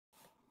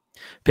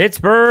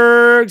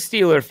Pittsburgh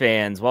Steelers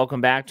fans,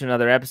 welcome back to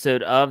another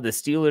episode of the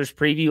Steelers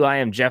Preview. I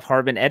am Jeff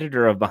Harbin,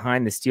 editor of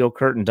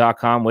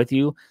BehindTheSteelCurtain.com with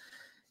you,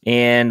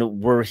 and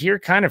we're here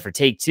kind of for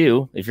take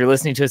two. If you're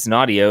listening to us in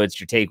audio,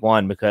 it's your take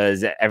one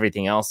because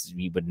everything else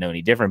you wouldn't know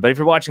any different. But if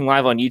you're watching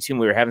live on YouTube,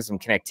 we were having some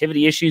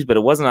connectivity issues, but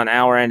it wasn't on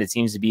our end. It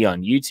seems to be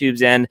on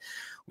YouTube's end.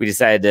 We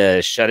decided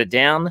to shut it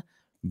down,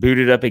 boot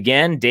it up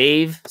again.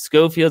 Dave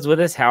Schofield's with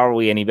us. How are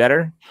we any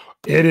better?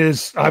 It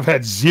is. I've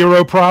had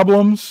zero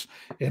problems.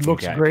 It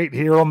looks great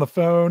here on the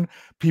phone.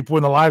 People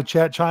in the live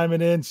chat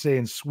chiming in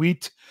saying,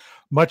 sweet,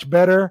 much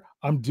better.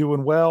 I'm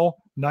doing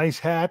well. Nice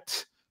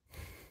hat.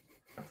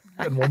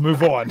 And we'll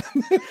move on.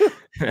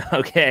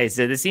 Okay,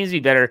 so this seems to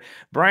be better.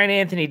 Brian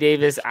Anthony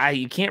Davis,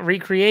 you can't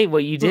recreate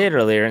what you did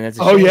earlier. And that's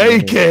yeah,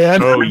 you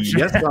can. Oh,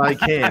 yes, I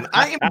can.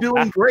 I am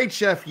doing great,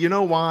 Chef. You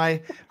know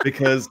why?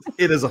 Because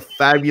it is a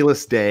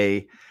fabulous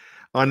day.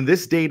 On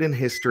this date in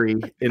history,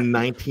 in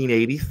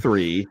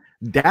 1983,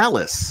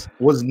 Dallas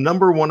was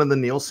 #1 in the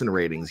Nielsen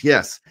ratings.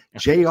 Yes,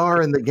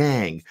 JR and the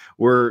gang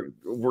were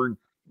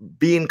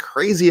being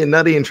crazy and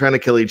nutty and trying to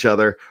kill each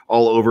other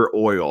all over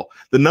oil.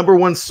 The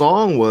 #1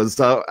 song was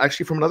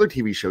actually from another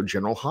TV show,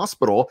 General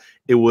Hospital.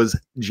 It was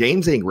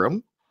James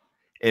Ingram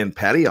and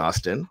Patty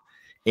Austin,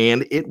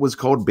 and it was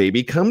called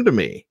Baby Come to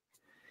Me.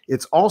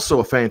 It's also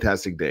a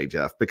fantastic day,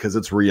 Jeff, because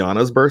it's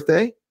Rihanna's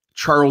birthday,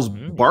 Charles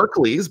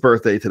Barkley's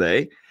birthday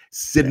today,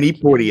 Sidney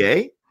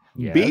Poitier,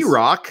 Yes.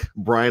 B-Rock,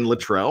 Brian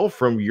Luttrell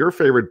from your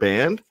favorite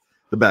band,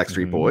 the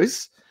Backstreet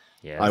Boys.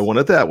 Yes. I want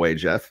it that way,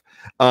 Jeff.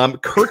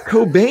 Kurt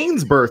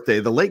Cobain's birthday,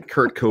 the late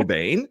Kurt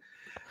Cobain,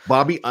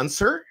 Bobby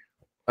Unser,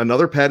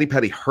 another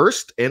Patty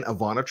Hearst, and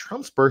Ivana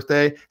Trump's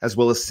birthday, as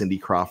well as Cindy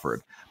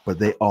Crawford. But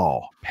they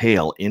all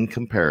pale in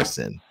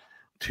comparison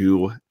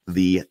to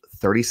the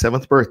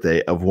 37th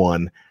birthday of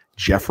one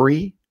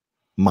Jeffrey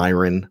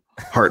Myron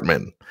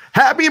Hartman.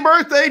 Happy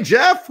birthday,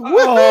 Jeff!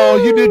 Oh,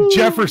 you did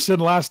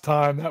Jefferson last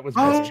time. That was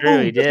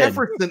true. He did.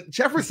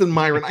 Jefferson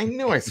Myron. I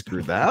knew I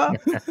screwed that up.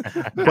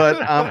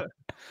 But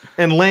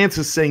and Lance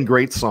is saying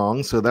great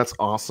song, so that's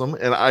awesome.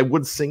 And I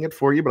would sing it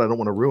for you, but I don't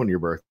want to ruin your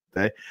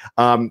birthday.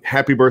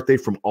 Happy birthday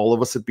from all of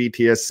us at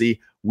BTSC.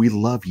 We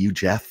love you,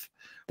 Jeff.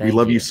 We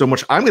love you so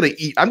much. I'm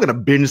gonna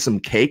binge some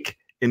cake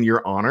in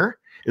your honor.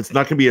 It's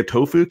not gonna be a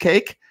tofu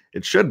cake.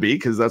 It should be,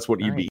 because that's what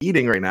you'd be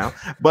eating right now.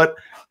 But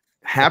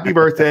happy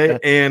birthday,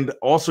 and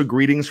also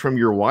greetings from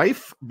your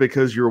wife,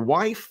 because your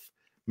wife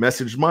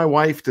messaged my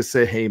wife to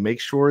say, hey, make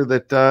sure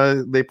that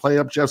they play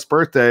up Jeff's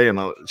birthday. And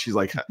she's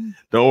like,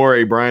 don't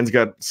worry, Brian's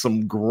got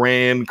some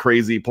grand,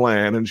 crazy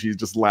plan. And she's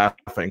just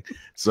laughing.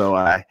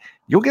 So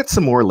you'll get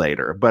some more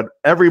later. But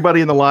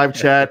everybody in the live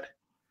chat,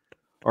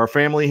 our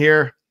family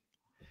here,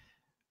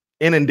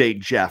 inundate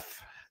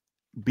Jeff,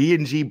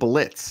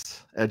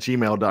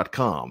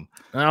 bngblitz@gmail.com.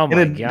 Oh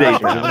my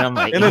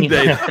gosh!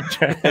 Inundate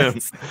him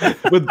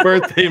with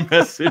birthday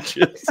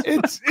messages.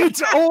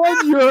 It's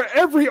on your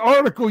every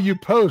article you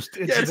post.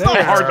 It's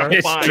not hard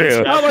to find. True.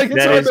 It's not like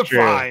it's hard to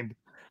find.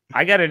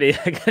 I got an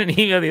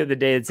email the other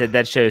day that said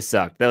that show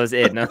sucked. That was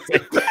it. And I was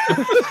like,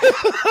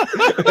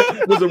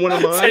 was it one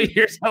of mine? So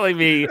you're telling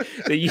me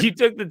that you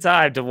took the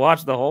time to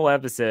watch the whole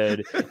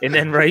episode and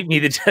then write me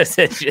that just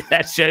said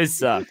that show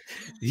sucked.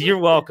 You're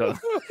welcome.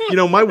 You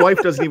know, my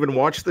wife doesn't even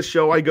watch the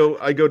show. I go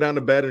down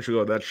to bed and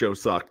she'll go, that show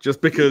sucked, just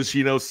because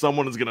she knows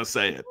someone is gonna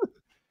say it.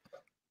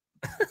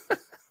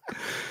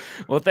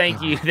 Well,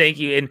 thank you.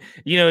 And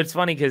it's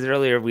funny because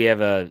earlier we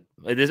have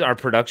this is our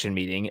production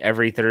meeting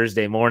every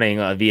Thursday morning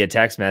via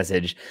text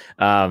message.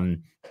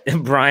 And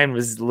Brian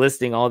was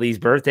listing all these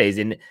birthdays,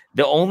 and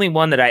the only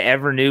one that I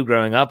ever knew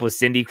growing up was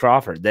Cindy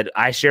Crawford. That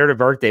I shared a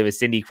birthday with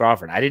Cindy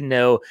Crawford. I didn't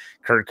know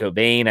Kurt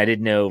Cobain. I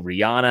didn't know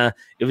Rihanna.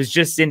 It was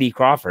just Cindy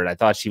Crawford. I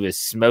thought she was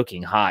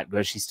smoking hot,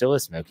 but she still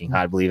is smoking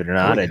hot, believe it or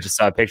not. I just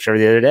saw a picture of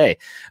her the other day.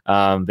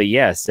 But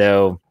yeah,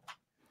 so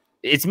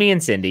it's me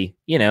and Cindy,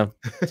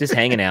 just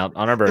hanging out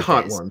on our birthdays.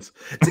 Hot ones.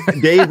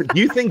 Dave,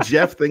 do you think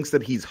Jeff thinks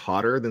that he's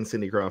hotter than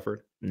Cindy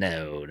Crawford?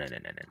 No.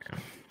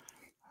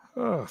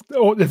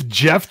 If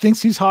Jeff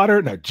thinks he's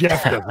hotter, no,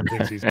 Jeff doesn't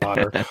think he's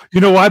hotter. You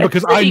know why?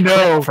 Because I know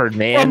Crawford,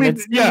 man.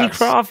 It's Cindy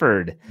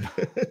Crawford.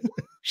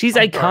 She's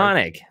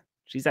iconic.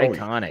 She's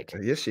iconic.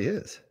 Yes, she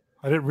is.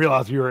 I didn't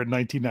realize we were in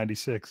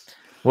 1996.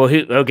 Well,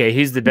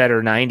 who's the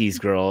better 90s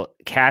girl,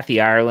 Kathy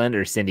Ireland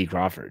or Cindy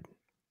Crawford?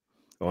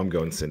 Oh, I'm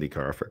going Cindy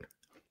Crawford.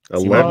 I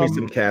love me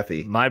some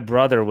Kathy. My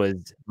brother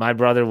was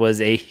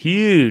a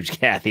huge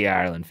Kathy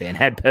Ireland fan.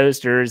 Had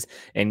posters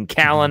and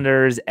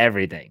calendars,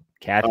 everything.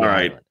 Kathy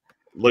Ireland.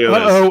 Look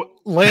at this.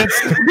 Lance.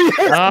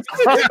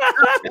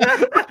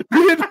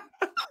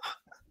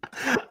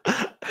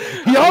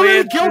 He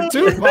already killed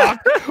Tupac.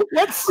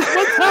 What's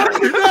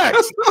happening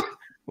next?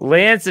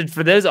 Lance, and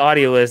for those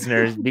audio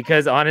listeners,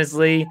 because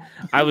honestly,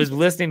 I was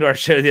listening to our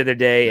show the other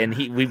day, and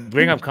we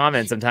bring up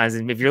comments sometimes.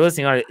 And if you're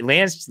listening on it,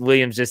 Lance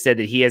Williams just said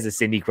that he has a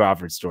Cindy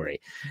Crawford story.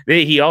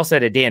 He also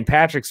had a Dan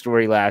Patrick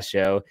story last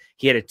show.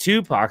 He had a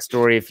Tupac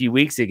story a few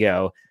weeks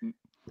ago.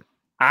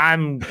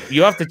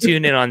 You have to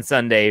tune in on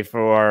Sunday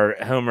for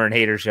Homer and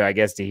Hater show, I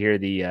guess, to hear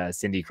the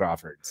Cindy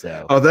Crawford.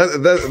 So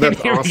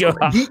that's awesome.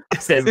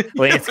 Says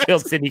Lance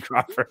killed Cindy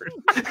Crawford.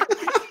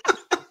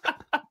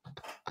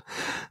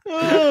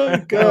 Oh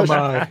gosh.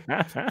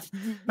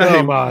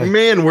 Oh my.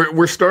 Man,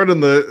 we're starting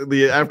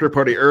the after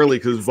party early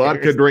because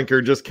Vodka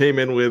Drinker just came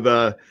in with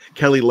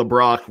Kelly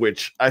LeBrock,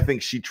 which I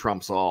think she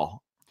trumps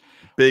all.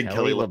 Big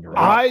Kelly LeBrock.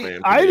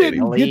 I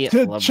didn't get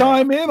to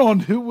chime in on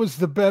who was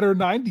the better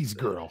 90s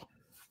girl.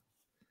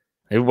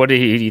 What do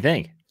you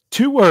think?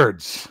 2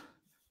 words: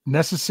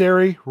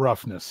 necessary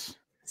roughness.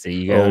 So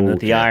you go with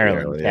the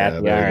Ireland,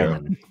 Kathy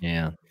Ireland.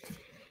 Yeah.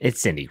 It's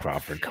Cindy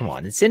Crawford. Come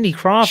on. It's Cindy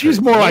Crawford. She's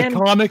more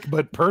iconic,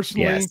 but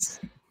personally. Yes.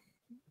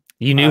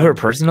 You knew her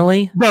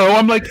personally? No,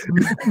 I'm like,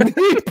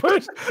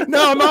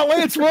 no, I'm not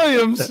Lance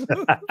Williams.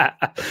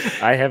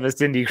 I have a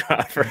Cindy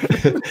Crawford.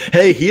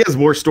 Hey, he has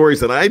more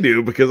stories than I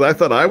do because I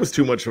thought I was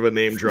too much of a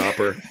name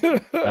dropper.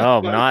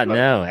 No.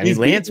 I mean,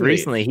 Lance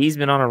recently, he's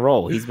been on a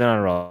roll.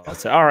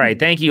 So, all right.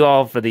 Thank you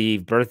all for the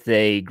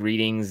birthday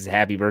greetings,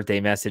 happy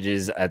birthday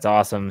messages. That's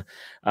awesome.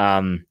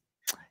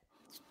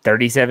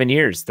 37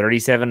 years,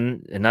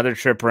 another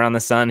trip around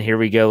the sun. Here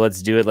we go.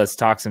 Let's do it. Let's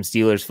talk some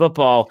Steelers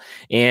football.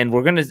 And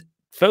we're going to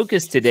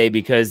focus today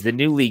because the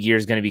new league year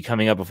is going to be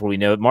coming up before we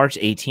know it. March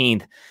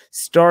 18th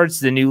starts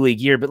the new league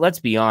year. But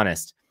let's be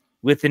honest,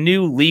 with the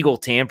new legal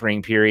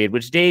tampering period,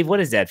 which, Dave, what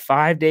is that,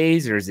 5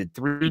 days or is it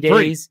 3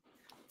 days?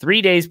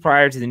 3 days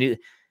prior to the new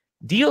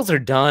deals are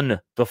done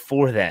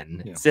before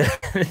then. Yeah. So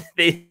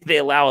they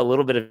allow a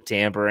little bit of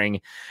tampering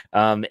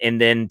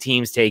and then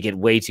teams take it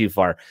way too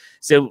far.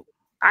 So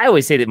I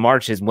always say that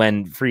March is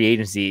when free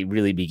agency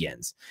really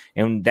begins,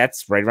 and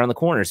that's right around the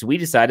corner. So we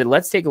decided,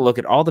 let's take a look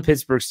at all the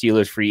Pittsburgh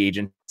Steelers free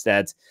agents.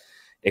 That's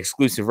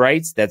exclusive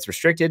rights, that's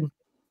restricted,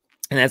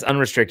 and that's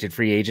unrestricted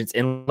free agents.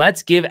 And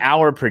let's give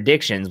our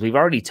predictions. We've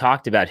already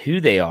talked about who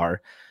they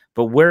are,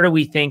 but where do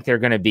we think they're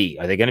going to be?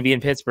 Are they going to be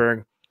in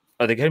Pittsburgh?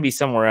 Are they going to be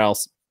somewhere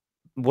else?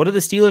 What are the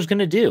Steelers going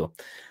to do?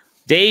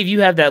 Dave, you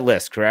have that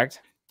list,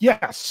 correct?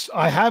 Yes,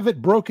 I have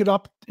it broken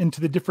up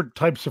into the different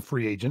types of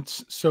free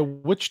agents. So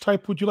which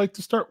type would you like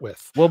to start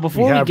with? Well,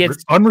 before we get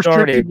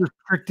unrestricted, started,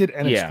 restricted,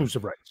 and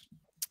exclusive rights.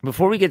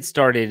 Before we get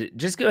started,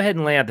 just go ahead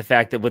and lay out the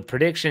fact that with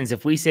predictions,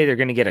 if we say they're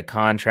going to get a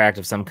contract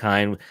of some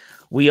kind,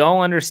 we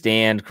all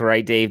understand,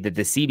 correct, Dave, that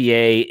the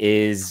CBA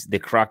is the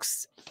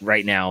crux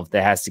right now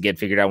that has to get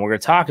figured out. We're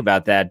going to talk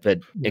about that,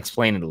 but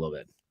explain it a little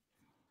bit.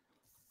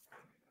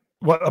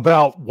 What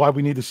about why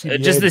we need the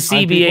CBA? Just the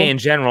CBA in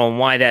general and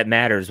why that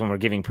matters when we're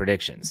giving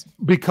predictions.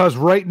 Because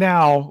right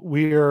now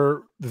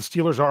the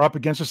Steelers are up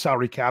against a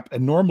salary cap,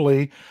 and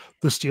normally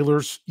the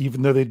Steelers,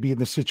 even though they'd be in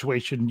this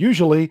situation,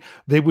 usually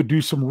they would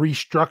do some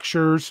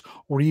restructures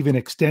or even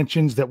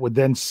extensions that would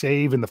then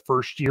save in the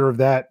first year of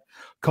that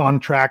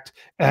contract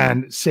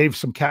and save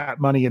some cap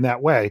money in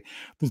that way.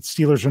 The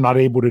Steelers are not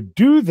able to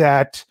do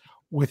that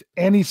with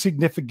any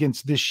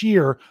significance this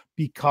year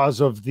because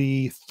of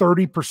the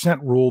 30%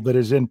 rule that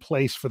is in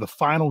place for the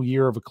final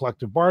year of a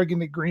collective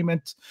bargaining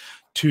agreement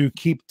to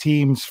keep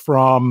teams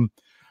from,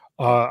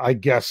 really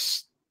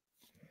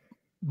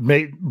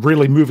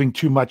moving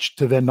too much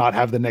to then not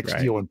have the next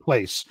deal in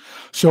place.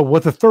 So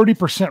what the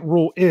 30%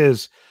 rule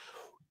is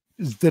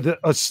that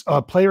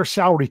a player's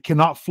salary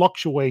cannot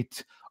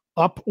fluctuate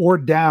up or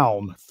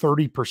down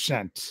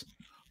 30%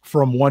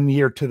 from one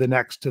year to the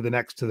next,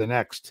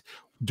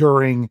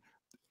 during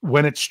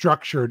when it's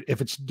structured,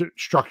 if it's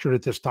structured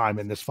at this time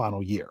in this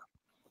final year.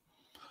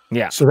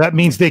 Yeah. So that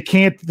means they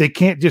can't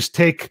just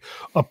take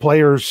a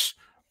player's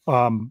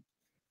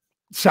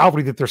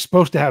salary that they're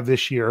supposed to have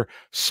this year,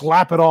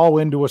 slap it all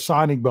into a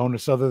signing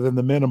bonus other than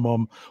the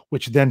minimum,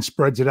 which then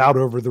spreads it out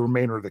over the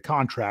remainder of the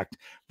contract.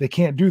 They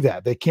can't do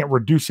that. They can't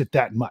reduce it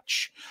that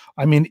much.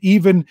 I mean,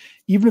 even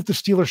if the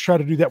Steelers try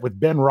to do that with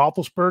Ben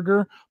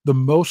Roethlisberger, the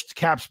most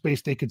cap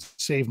space they could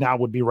save now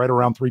would be right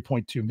around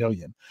 $3.2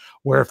 million,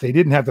 where if they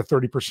didn't have the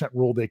 30%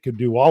 rule, they could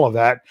do all of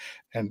that.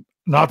 And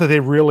not that they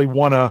really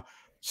want to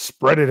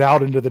spread it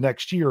out into the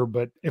next year,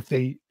 but if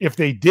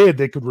they did,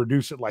 they could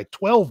reduce it like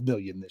 $12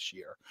 million this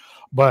year,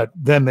 but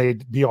then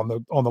they'd be on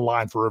the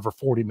line for over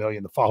 $40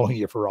 million the following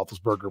year for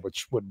Roethlisberger,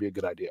 which wouldn't be a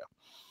good idea.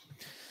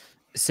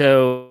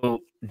 So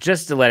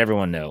just to let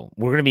everyone know,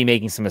 we're going to be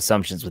making some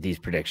assumptions with these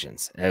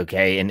predictions,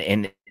 okay?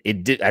 And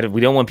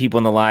we don't want people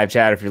in the live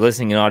chat, if you're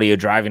listening in audio,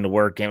 driving to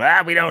work,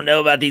 and we don't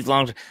know about these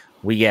long.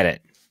 We get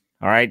it.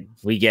 All right,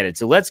 we get it.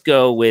 So let's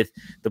go with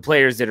the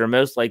players that are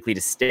most likely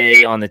to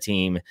stay on the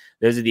team.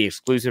 Those are the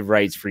exclusive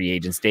rights free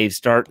agents. Dave,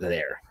 start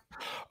there.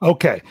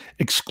 Okay,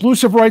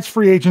 exclusive rights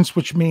free agents,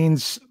 which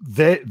means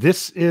that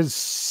this is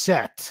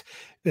set.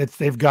 That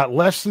they've got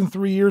less than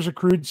 3 years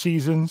accrued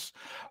seasons.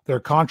 Their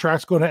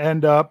contract's going to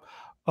end up.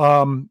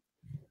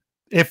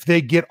 If they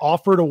get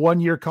offered a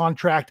 1-year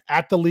contract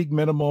at the league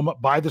minimum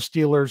by the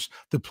Steelers,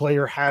 the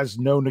player has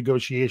no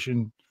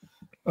negotiation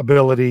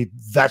ability.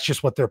 That's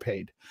just what they're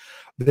paid.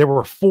 There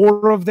were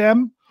 4 of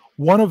them.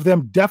 One of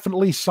them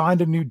definitely signed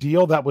a new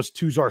deal. That was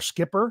Tuzar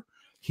Skipper.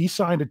 He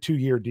signed a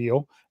 2-year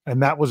deal.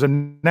 and that was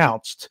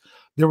announced.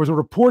 There was a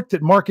report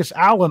that Marcus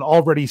Allen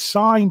already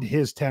signed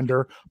his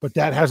tender, but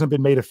that hasn't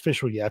been made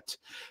official yet.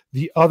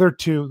 The other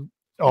two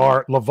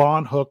are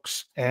Levon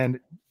Hooks and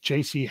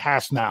J.C.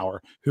 Hassenauer,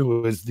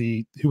 who was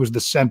the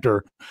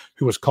center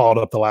who was called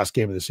up the last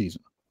game of the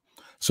season.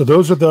 So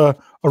those are the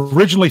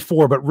originally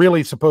 4, but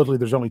really supposedly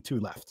there's only 2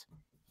 left.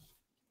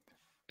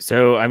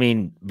 So, I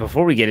mean,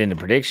 before we get into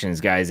predictions,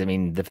 guys, I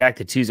mean, the fact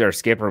that Tuzar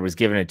Skipper was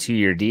given a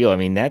 2-year deal, I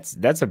mean,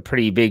 that's a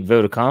pretty big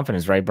vote of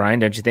confidence, right, Brian?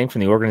 Don't you think,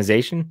 from the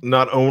organization?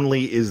 Not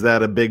only is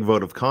that a big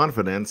vote of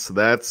confidence,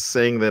 that's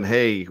saying that,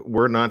 hey,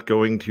 we're not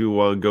going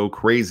to go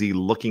crazy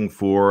looking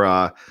for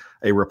a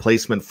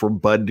replacement for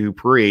Bud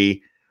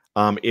Dupree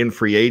in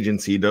free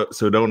agency.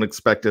 So don't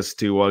expect us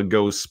to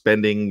go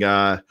spending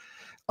a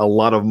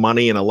lot of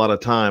money and a lot of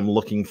time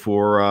looking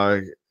for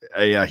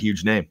a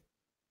huge name.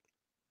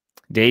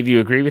 Dave, you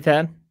agree with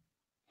that?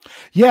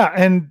 Yeah,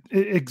 and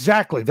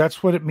exactly.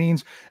 That's what it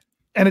means.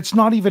 And it's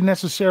not even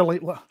necessarily,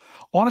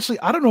 honestly,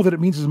 I don't know that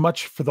it means as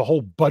much for the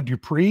whole Bud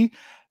Dupree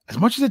as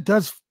much as it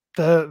does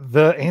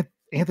the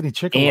Anthony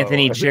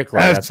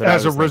Chickalow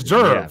as a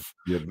reserve.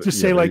 To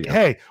say like,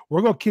 hey,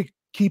 we're going to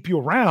keep you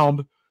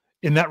around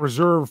in that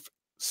reserve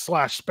 /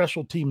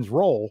 special teams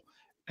role.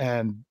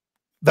 And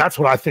that's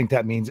what I think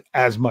that means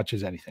as much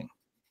as anything.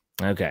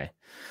 Okay.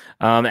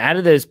 Out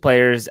of those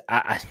players,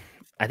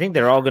 I think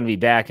they're all going to be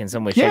back in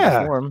some way, shape,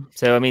 or form.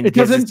 So, I mean,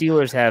 because the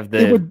Steelers have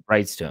the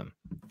rights to him.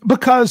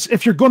 Because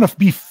if you're going to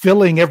be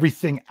filling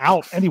everything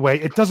out anyway,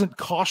 it doesn't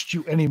cost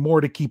you any more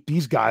to keep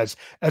these guys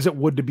as it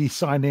would to be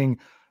signing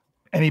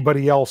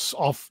anybody else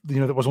off,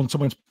 that was on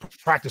someone's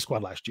practice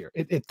squad last year.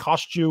 It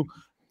costs you.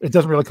 It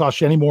doesn't really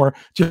cost you anymore.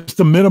 Just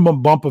the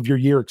minimum bump of your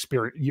year's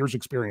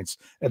experience,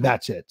 and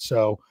that's it.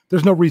 So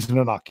there's no reason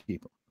to not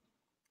keep them.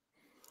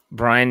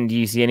 Brian, do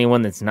you see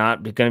anyone that's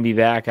not going to be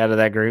back out of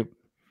that group?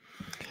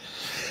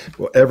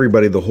 Well,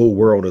 everybody, the whole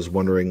world is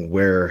wondering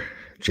where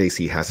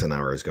J.C.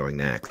 Hassenauer is going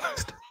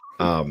next.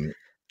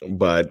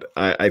 But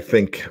I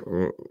think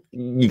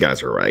you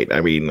guys are right.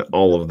 I mean,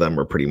 all of them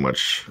are pretty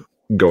much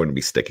going to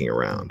be sticking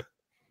around.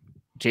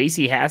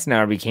 J.C.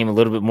 Hassenauer became a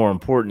little bit more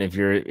important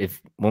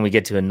if when we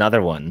get to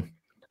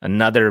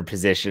another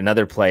position,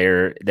 another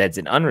player that's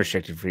an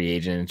unrestricted free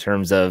agent in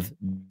terms of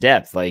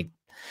depth, like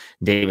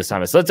Davis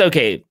Thomas. So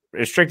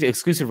restricted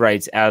exclusive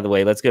rights out of the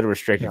way. Let's go to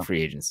restricted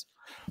free agents.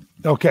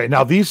 Okay,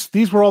 now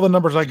these were all the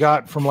numbers I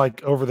got from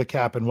like over the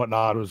cap and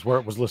whatnot. It was where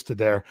it was listed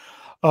there.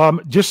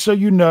 Just so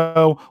you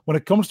know, when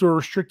it comes to a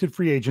restricted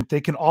free agent, they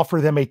can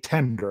offer them a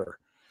tender.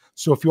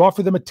 So if you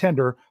offer them a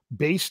tender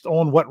based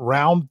on what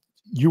round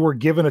you were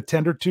given a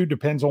tender to,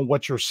 depends on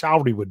what your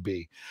salary would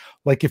be.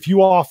 Like if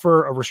you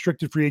offer a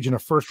restricted free agent a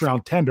first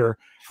round tender,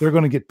 they're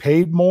going to get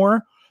paid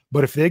more.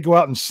 But if they go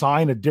out and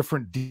sign a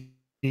different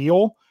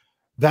deal,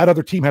 that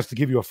other team has to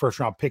give you a first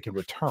round pick in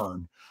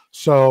return.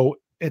 So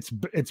it's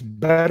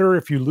better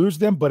if you lose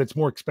them, but it's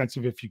more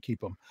expensive if you keep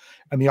them.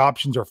 And the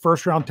options are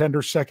first round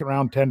tenders, second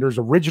round tenders,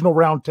 original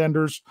round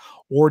tenders,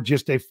 or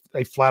just a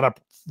flat up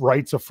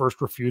rights of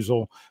first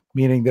refusal,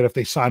 meaning that if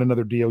they sign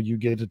another deal, you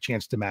get a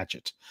chance to match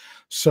it.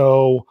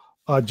 So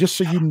just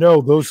so you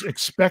know, those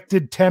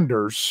expected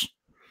tenders,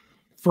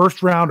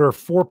 first round are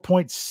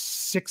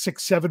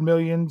 4.667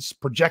 million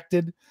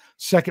projected.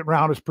 Second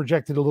round is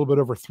projected a little bit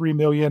over 3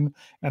 million,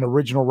 and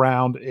original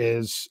round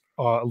is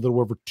a little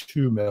over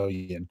 2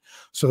 million.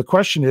 So the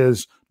question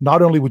is,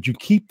 not only would you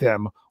keep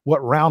them,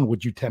 what round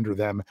would you tender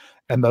them?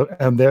 And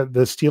the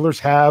Steelers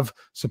have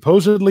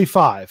supposedly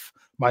 5.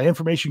 My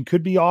information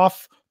could be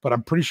off, but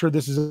I'm pretty sure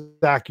this is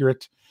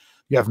accurate.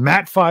 You have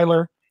Matt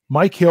Filer,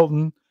 Mike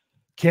Hilton,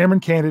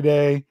 Cameron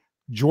Canaday,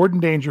 Jordan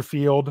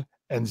Dangerfield,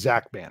 and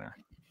Zach Banner.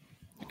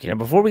 Okay, now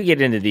before we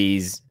get into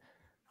these,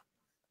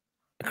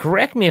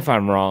 correct me if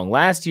I'm wrong.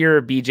 Last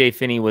year, BJ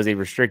Finney was a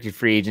restricted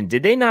free agent.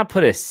 Did they not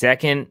put a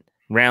second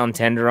round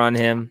tender on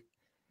him?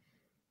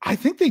 I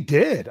think they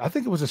did. I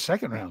think it was a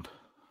second round.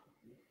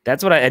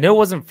 That's what I know. It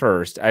wasn't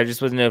first. I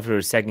just wasn't know if it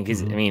was second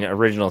because I mean,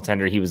 original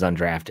tender, he was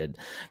undrafted.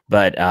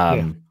 But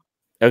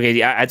okay,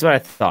 that's what I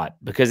thought,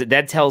 because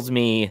that tells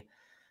me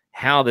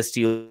how the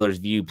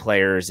Steelers view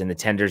players and the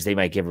tenders they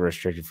might give a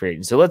restricted free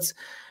agent. So let's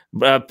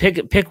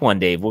pick one,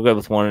 Dave. We'll go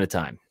with one at a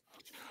time.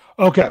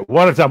 Okay,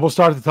 one at a time. We'll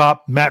start at the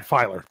top. Matt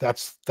Filer.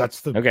 That's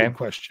the big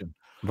question.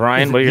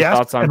 Brian, what are your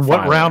thoughts on? And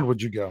Filer? what round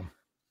would you go?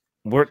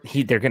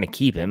 They're going to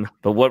keep him,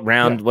 but what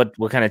round? Yeah.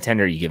 What kind of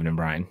tender are you giving him,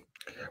 Brian?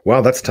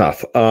 Wow, that's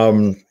tough.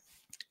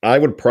 I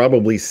would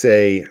probably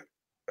say,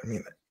 I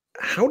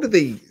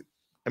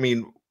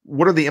mean,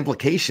 what are the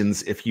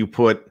implications if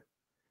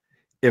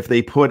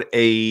they put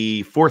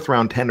a fourth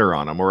round tender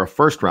on him or a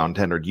first round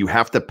tender? Do you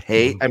have to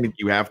pay? I mean,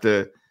 you have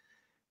to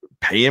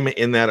pay him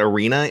in that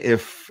arena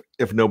if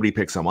nobody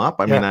picks him up.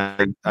 I mean,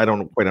 I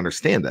don't quite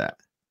understand that.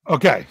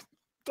 Okay.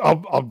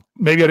 I'll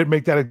maybe I didn't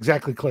make that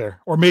exactly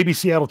clear, or maybe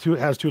Seattle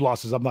has 2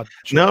 losses. I'm not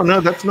sure.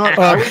 No, that's not.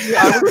 I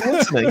was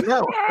listening.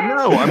 No.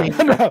 I mean,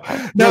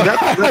 no,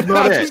 that's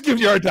not it. Just give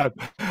you a hard time.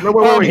 No,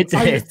 wait.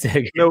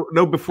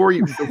 No. Before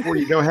you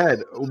go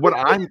ahead, what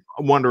I'm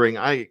wondering,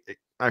 I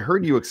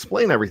heard you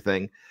explain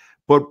everything,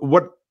 but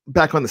what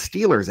back on the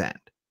Steelers' end.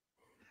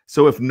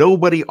 So if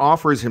nobody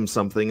offers him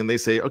something and they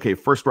say, okay,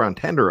 first round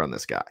tender on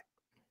this guy,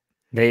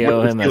 they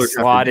owe him a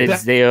slotted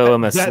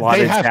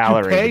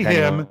salary. To pay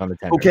him.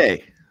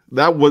 Okay,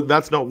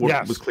 that's not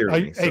what was clear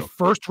to me. A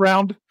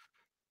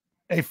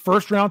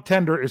first round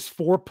tender is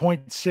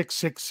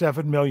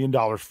 $4.667 million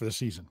for the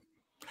season.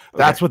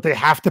 That's what they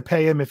have to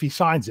pay him if he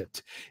signs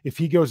it. If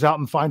he goes out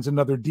and finds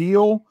another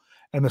deal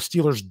and the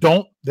Steelers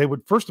don't, they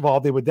would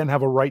then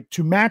have a right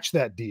to match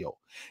that deal.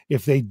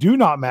 If they do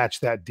not match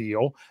that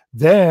deal,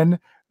 then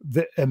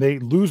and they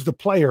lose the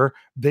player,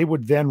 they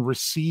would then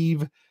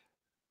receive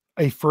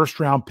a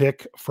first round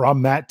pick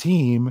from that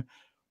team,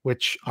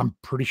 which I'm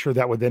pretty sure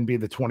that would then be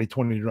the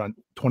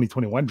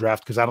 2021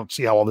 draft, because I don't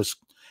see how all this,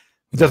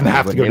 it doesn't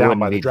have to go down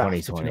by the draft.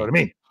 If you know what I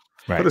mean?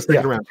 Right. Put a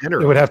second round tender.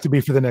 It would have to be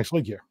for the next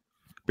league year.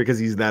 Because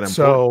he's that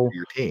important to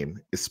your team,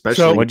 especially.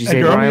 So what'd you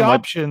say, Brian?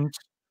 Options.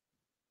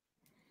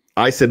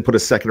 I said put a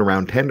second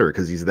round tender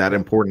because he's that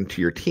important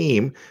to your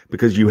team,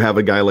 because you have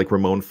a guy like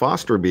Ramon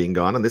Foster being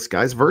gone, and this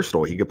guy's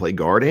versatile. He could play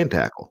guard and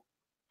tackle.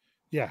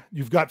 Yeah,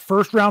 you've got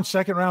first round,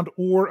 second round,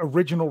 or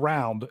original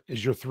round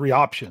is your three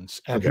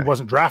options, and he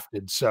wasn't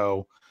drafted.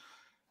 So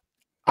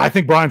I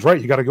think Brian's right.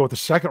 You got to go with the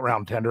second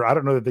round tender. I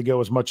don't know that they go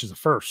as much as the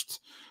first.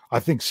 I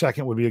think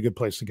second would be a good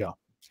place to go.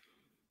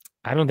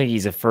 I don't think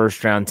he's a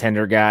first round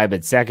tender guy,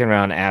 but second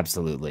round,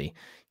 absolutely.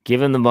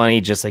 Give him the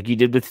money, just like you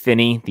did with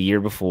Finney the year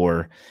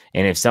before.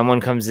 And if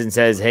someone comes and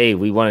says, hey,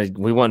 we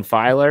want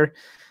Filer,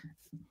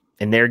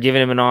 and they're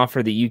giving him an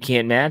offer that you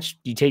can't match,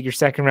 you take your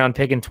second round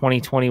pick in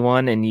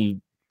 2021 and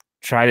you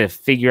try to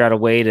figure out a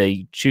way to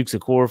Chuks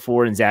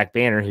Okorafor and Zach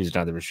Banner, who's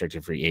another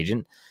restricted free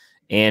agent,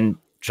 and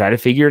try to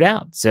figure it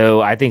out.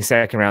 So I think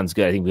second round's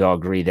good. I think we all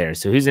agree there.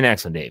 So who's the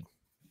next one, Dave?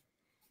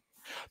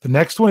 The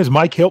next one is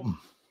Mike Hilton.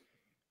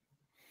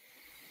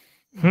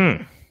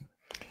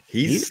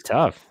 He's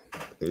tough.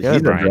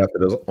 He's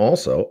drafted as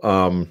also.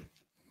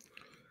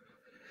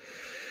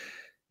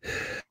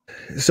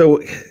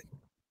 So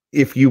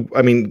if you,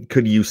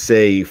 could you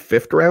say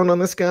fifth round on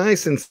this guy?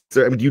 Since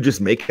do you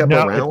just make up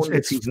a round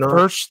if he's not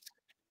first?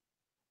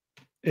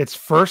 It's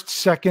first,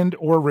 second,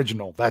 or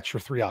original. That's your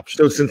three options.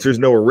 So since there's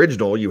no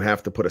original, you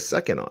have to put a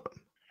second on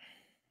him.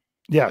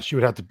 Yes, you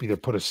would have to either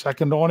put a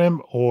second on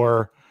him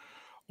or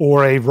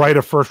a right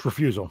of first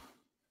refusal.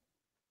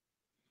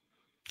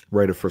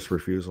 Right of first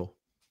refusal.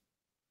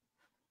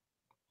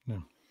 Yeah.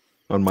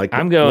 On Mike.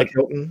 I'm going. Mike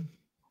Hilton.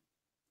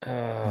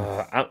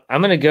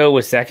 I'm going to go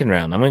with second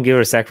round. I'm going to give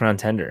her a second round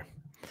tender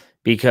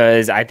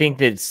because I think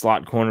that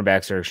slot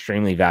cornerbacks are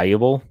extremely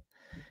valuable.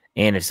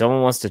 And if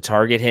someone wants to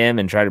target him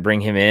and try to bring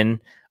him in,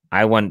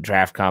 I want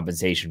draft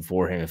compensation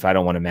for him if I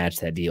don't want to match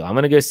that deal. I'm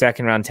going to go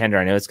second round tender.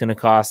 I know it's going to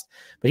cost,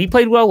 but he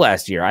played well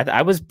last year.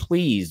 I was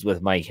pleased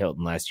with Mike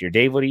Hilton last year.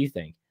 Dave, what do you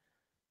think?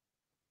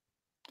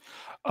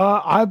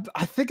 I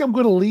think I'm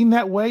going to lean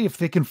that way if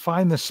they can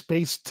find the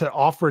space to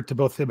offer it to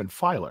both him and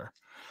Filer.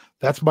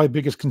 That's my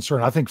biggest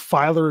concern. I think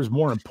Filer is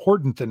more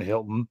important than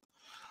Hilton.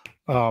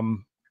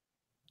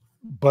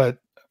 But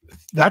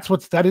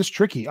that is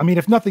tricky. I mean,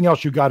 if nothing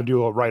else, you got to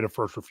do a right of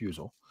first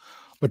refusal,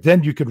 but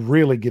then you could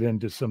really get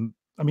into some,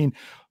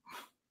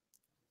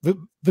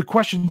 the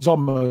question is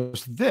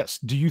almost this.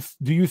 Do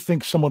you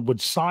think someone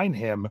would sign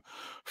him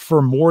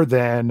for more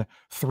than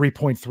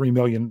 3.3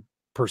 million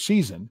per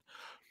season?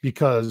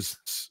 Because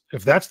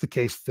if that's the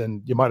case,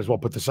 then you might as well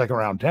put the second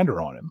round tender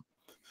on him.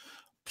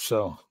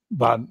 So,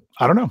 but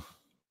I don't know.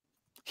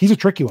 He's a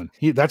tricky one.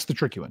 That's the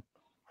tricky one.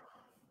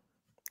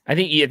 I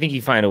think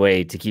you find a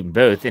way to keep them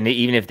both. And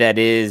even if that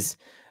is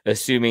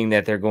assuming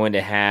that they're going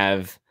to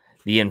have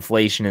the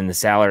inflation in the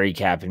salary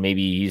cap and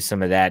maybe use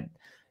some of that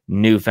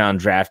newfound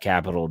draft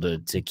capital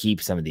to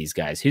keep some of these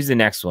guys. Who's the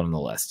next one on the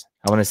list?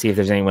 I want to see if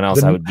there's anyone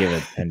else I would give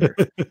a tender.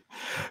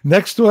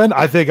 Next one,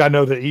 I think I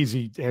know the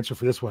easy answer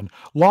for this one.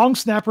 Long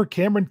snapper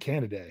Cameron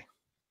Canaday.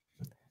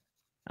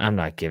 I'm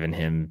not giving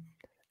him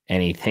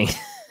anything.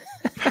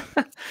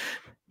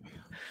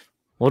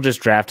 We'll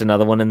just draft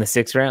another one in the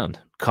 6th round.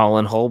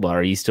 Colin Holba,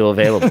 are you still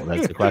available?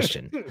 That's the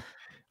question.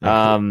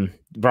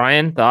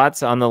 Brian,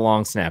 thoughts on the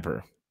long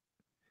snapper?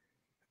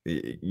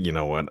 You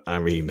know what?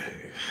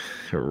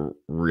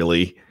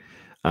 Really?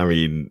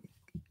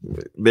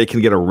 They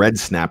can get a red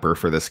snapper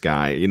for this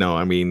guy.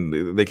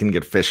 They can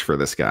get fish for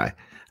this guy.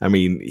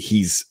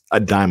 He's a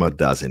dime a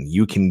dozen.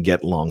 You can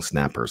get long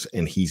snappers,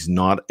 and he's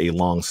not a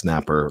long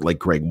snapper like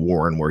Greg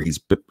Warren, where he's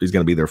going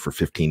to be there for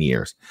 15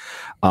 years.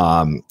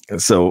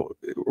 So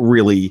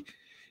really,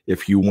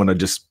 if you want to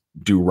just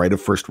do right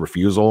of first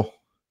refusal,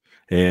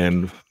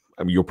 and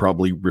you'll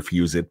probably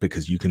refuse it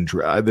because you can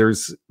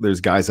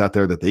there's guys out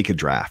there that they could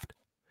draft,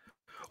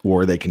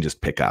 or they can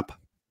just pick up.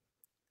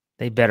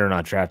 They better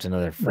not draft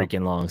another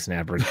freaking long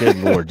snapper. Good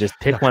Lord, just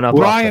pick one up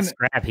off the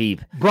scrap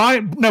heap.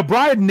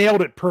 Brian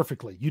nailed it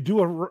perfectly. You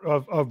do a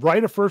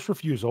right of first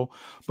refusal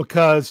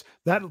because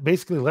that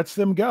basically lets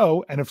them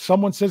go. And if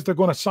someone says they're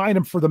going to sign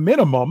him for the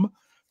minimum,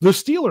 the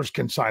Steelers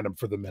can sign him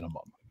for the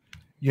minimum,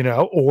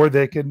 or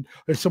they can,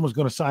 if someone's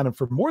going to sign him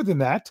for more than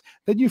that,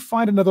 then you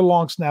find another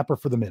long snapper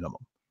for the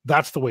minimum.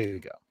 That's the way to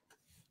go.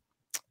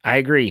 I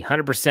agree,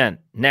 100%.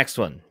 Next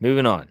one,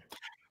 moving on.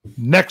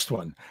 Next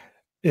one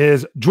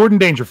is Jordan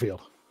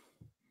Dangerfield.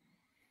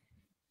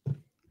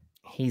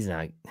 He's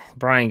not.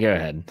 Brian, go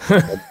ahead.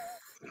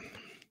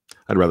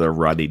 I'd rather have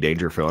Rodney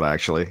Dangerfield,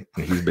 actually.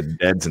 He's been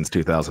dead since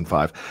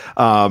 2005.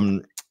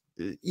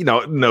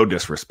 No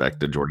disrespect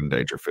to Jordan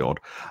Dangerfield.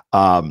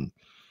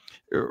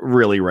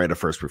 Really right of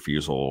first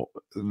refusal.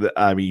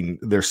 I mean,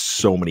 there's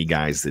so many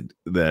guys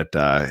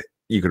that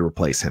you could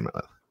replace him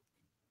with.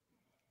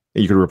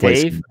 You could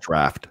replace him in the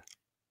draft.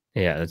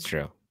 Yeah, that's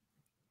true.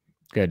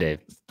 Go, Dave.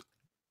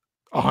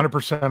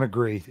 100%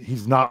 agree.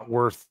 He's not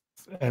worth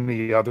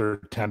any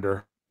other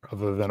tender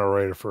other than a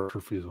right of first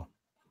refusal.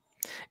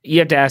 You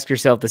have to ask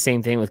yourself the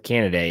same thing with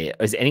Canada.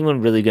 Is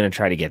anyone really going to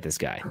try to get this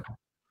guy?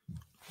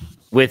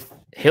 With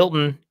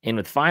Hilton and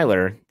with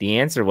Filer, the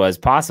answer was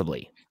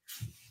possibly.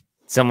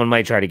 Someone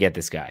might try to get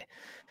this guy.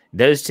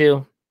 Those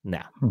two,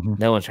 no.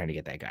 No one's trying to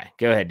get that guy.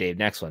 Go ahead, Dave.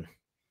 Next one.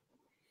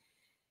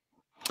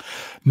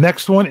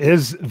 Next one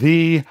is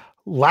the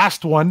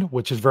last one,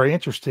 which is very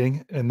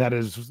interesting, and that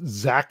is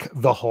Zach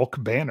the Hulk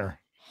Banner.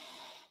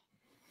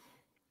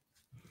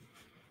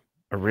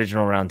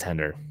 Original round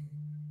tender.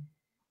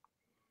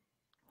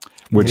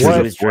 Which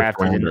was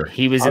drafted.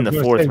 He was in the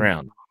fourth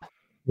round.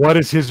 What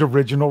is his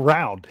original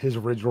round? His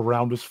original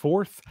round was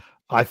fourth.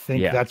 I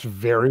think that's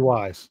very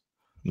wise.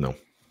 No.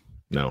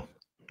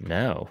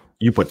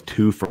 You put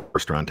 2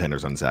 first-round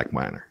tenders on Zach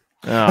Banner.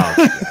 Oh,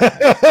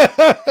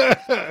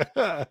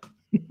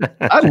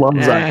 I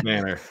love Zach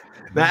Banner.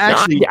 Now,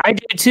 actually, I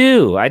do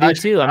too. I'm not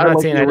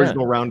saying the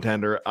original round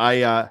tender.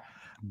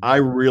 I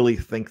really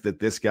think that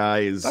this guy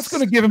is. That's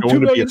going to give him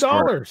 $2 million.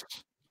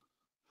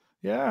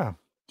 Yeah,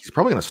 he's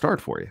probably going to start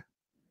for you.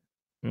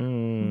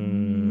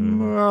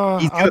 I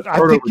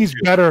think he's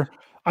better.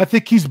 I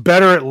think he's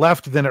better at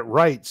left than at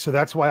right, so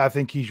that's why I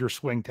think he's your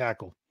swing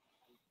tackle.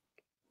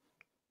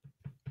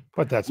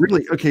 But that's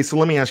really okay. So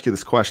let me ask you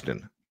this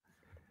question: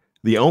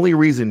 the only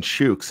reason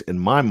Chooks, in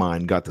my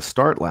mind, got the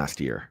start last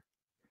year,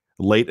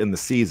 late in the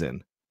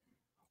season,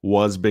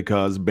 was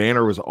because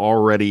Banner was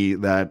already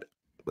that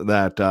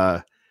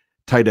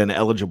tight end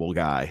eligible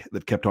guy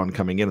that kept on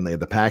coming in, and they had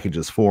the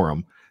packages for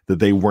him that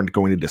they weren't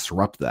going to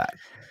disrupt that.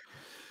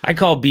 I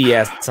call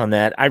BS on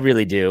that. I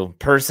really do.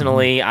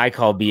 Personally, I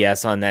call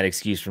BS on that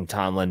excuse from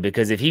Tomlin,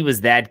 because if he was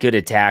that good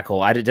at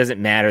tackle, it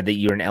doesn't matter that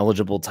you're an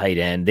eligible tight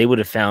end. They would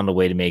have found a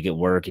way to make it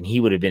work, and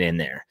he would have been in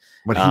there.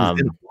 But he was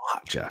in a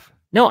lot, Jeff.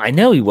 No, I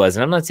know he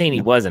wasn't. I'm not saying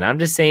he wasn't. I'm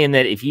just saying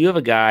that if you have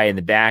a guy in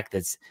the back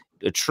that's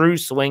a true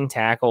swing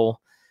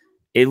tackle,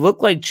 it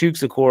looked like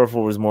Chooks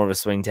Okorafor was more of a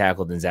swing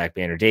tackle than Zach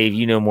Banner. Dave,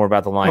 you know more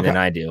about the line than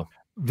I do.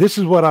 This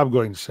is what I'm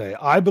going to say.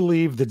 I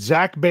believe that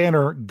Zach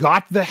Banner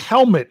got the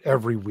helmet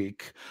every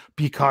week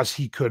because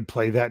he could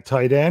play that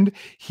tight end.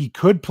 He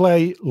could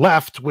play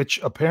left, which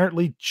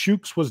apparently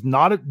Chooks was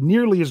not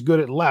nearly as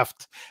good at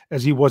left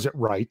as he was at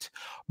right.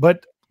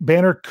 But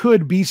Banner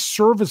could be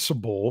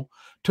serviceable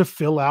to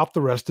fill out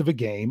the rest of a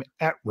game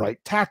at right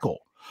tackle.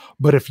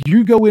 But if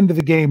you go into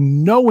the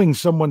game knowing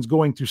someone's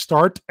going to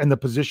start and the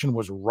position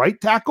was right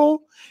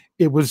tackle,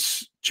 it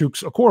was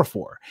Chooks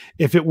Okorafor.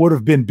 If it would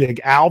have been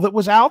Big Al that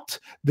was out,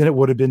 then it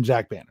would have been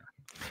Zach Banner.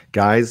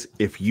 Guys,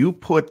 if you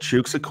put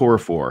Chooks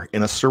Okorafor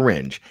in a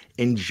syringe,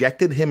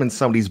 injected him in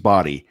somebody's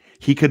body,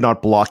 he could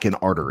not block an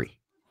artery.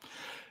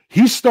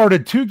 He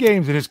started 2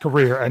 games in his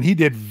career, and he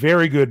did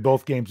very good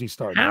both games he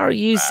started. How are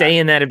you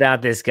saying that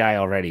about this guy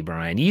already,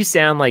 Brian? You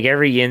sound like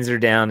every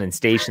Yinzer down in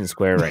Station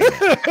Square right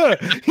now.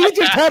 He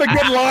just had a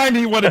good line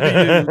he wanted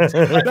to use.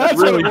 That's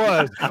really, what it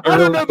was. I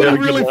don't know that he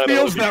really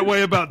feels that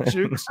way about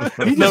Chooks.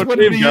 He just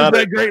wanted to use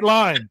that great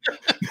line.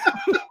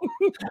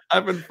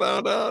 I've been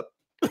found out.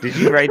 Did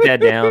you write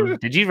that down?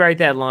 Did you write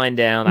that line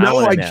down? No,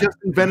 I just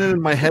invented it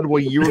in my head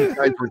while you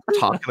guys were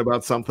talking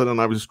about something,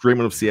 and I was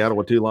dreaming of Seattle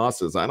with 2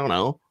 losses. I don't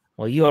know.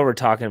 Well, you all were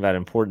talking about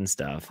important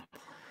stuff.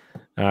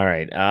 All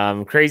right.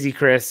 Crazy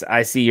Chris,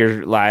 I see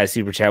your live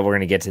super chat. We're going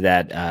to get to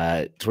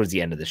that towards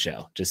the end of the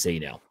show, just so you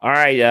know. All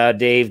right,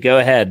 Dave, go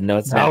ahead. No,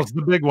 it's not.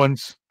 The big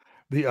ones,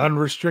 the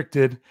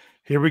unrestricted.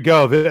 Here we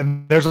go.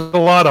 And there's a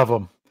lot of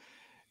them.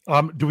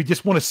 Do we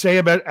just want to say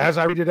about as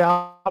I read it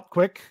out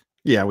quick?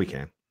 Yeah, we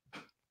can. Do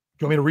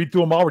you want me to read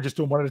through them all? We're just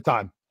doing one at a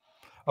time.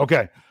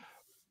 Okay.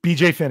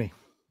 BJ Finney.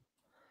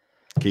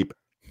 Keep.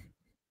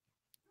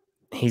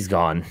 He's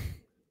gone.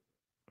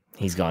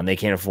 He's gone. They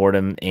can't afford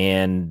him,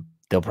 and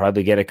they'll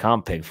probably get a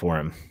comp pick for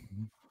him.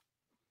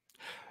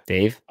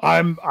 Dave?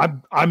 I'm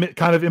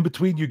kind of in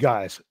between you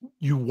guys.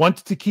 You want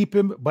to keep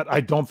him, but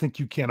I don't think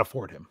you can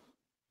afford him.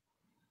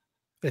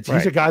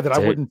 He's a guy that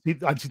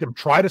I'd see them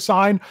try to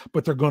sign,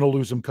 but they're going to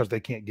lose him because they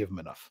can't give him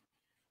enough.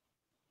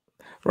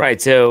 Right.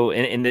 So,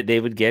 and that they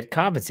would get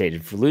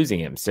compensated for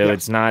losing him. So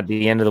it's not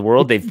the end of the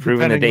world. They've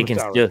proven that they can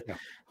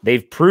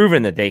they've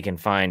proven that they can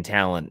find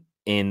talent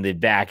in the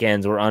back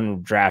ends or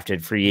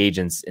undrafted free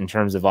agents in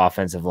terms of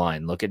offensive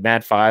line. Look at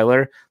Matt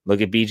Filer.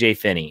 Look at BJ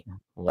Finney.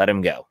 Let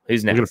him go.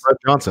 Who's next? Look at Fred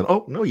Johnson.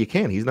 Oh, no, you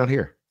can't. He's not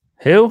here.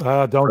 Who?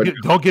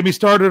 Don't get me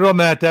started on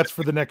that. That's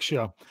for the next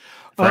show.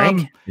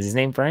 Frank? Is his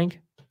name Frank?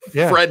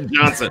 Yeah. Fred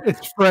Johnson.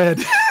 It's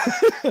Fred.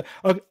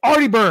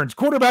 Artie Burns,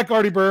 quarterback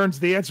Artie Burns.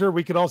 The answer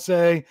we could all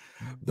say,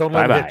 don't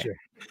let it hit you.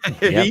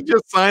 Yep. He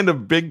just signed a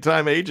big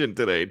time agent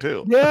today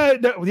too. Yeah,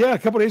 a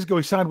couple days ago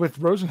he signed with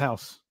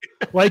Rosenhaus.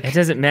 Like it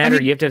doesn't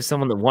matter. You have to have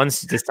someone that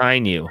wants to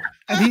sign you.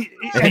 And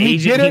an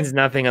agent means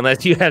nothing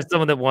unless you have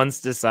someone that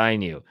wants to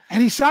sign you.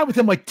 And he signed with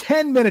him like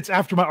 10 minutes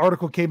after my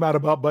article came out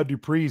about Bud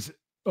Dupree's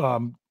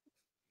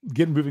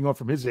moving on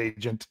from his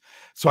agent.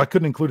 So I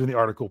couldn't include it in the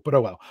article, but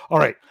oh well. All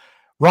right.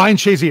 Ryan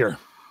Shazier.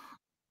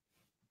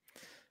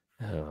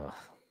 Oh.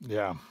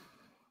 Yeah.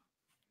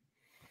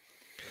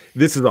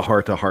 This is a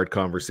heart-to-heart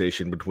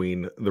conversation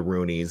between the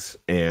Rooneys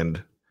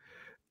and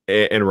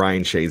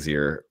Ryan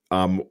Shazier.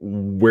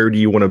 Where do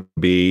you want to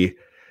be?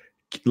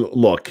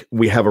 Look,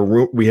 we have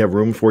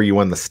room for you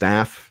on the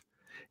staff.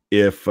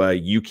 If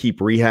you keep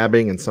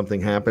rehabbing and something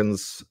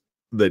happens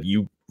that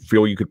you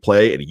feel you could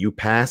play and you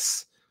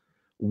pass,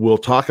 we'll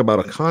talk about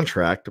a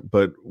contract,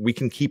 but we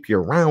can keep you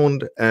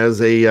around as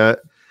a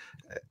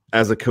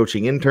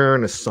coaching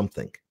intern, as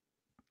something.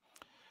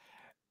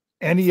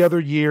 Any other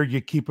year, you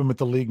keep them at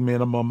the league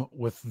minimum.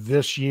 With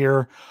this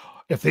year,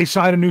 if they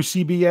sign a new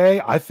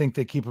CBA, I think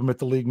they keep them at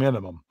the league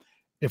minimum.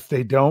 If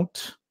they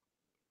don't,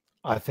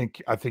 I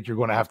think you're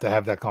going to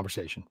have that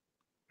conversation.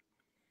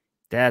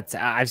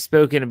 I've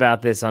spoken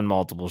about this on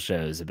multiple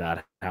shows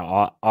about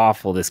how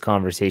awful this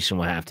conversation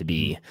will have to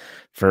be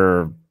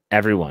for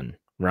everyone.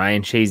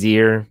 Ryan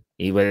Shazier,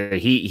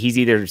 he's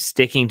either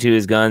sticking to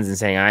his guns and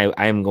saying,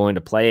 I am going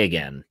to play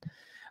again.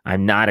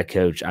 I'm not a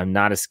coach. I'm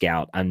not a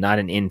scout. I'm not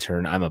an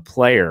intern. I'm a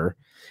player,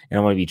 and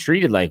I want to be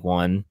treated like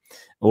one.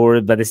 Or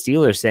by the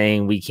Steelers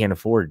saying we can't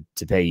afford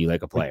to pay you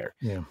like a player.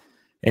 Yeah,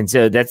 and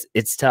so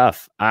it's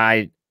tough.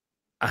 They've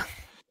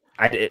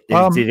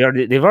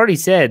already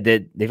said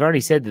that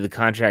the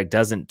contract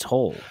doesn't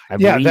toll.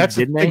 That's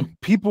the thing.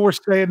 People were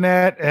saying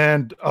that,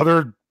 and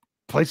other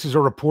places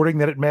are reporting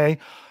that it may.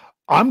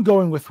 I'm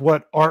going with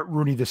what Art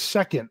Rooney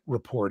II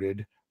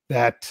reported,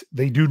 that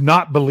they do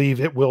not believe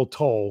it will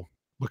toll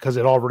because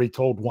it already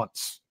told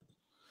once.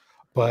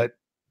 But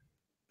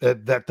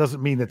that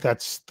doesn't mean that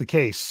that's the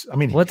case. I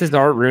mean, what does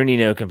Art Rooney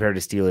know compared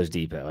to Steelers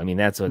Depot? I mean,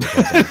 that's what.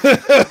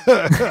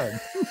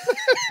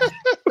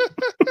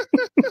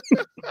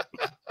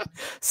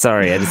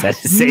 Sorry, I just had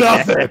to say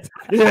nothing. That.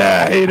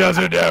 Yeah, he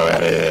doesn't know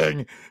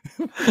anything.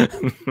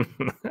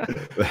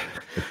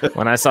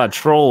 When I saw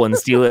Troll and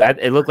Steelers,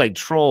 it looked like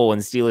Troll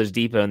and Steelers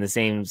Depot in the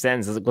same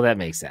sentence. I was like, well, that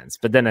makes sense.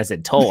 But then I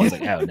said Toll. I was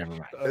like, oh, never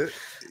mind.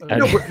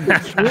 No, but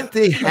can't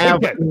they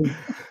have?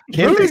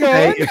 Can't they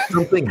say if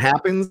something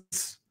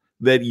happens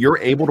that you're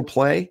able to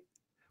play,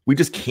 we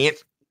just can't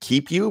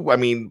keep you? I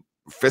mean,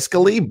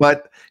 fiscally,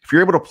 but if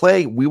you're able to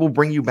play, we will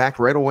bring you back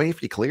right away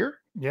if you clear.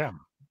 Yeah.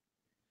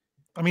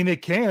 I mean, they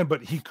can,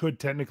 but he could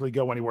technically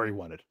go anywhere he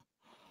wanted.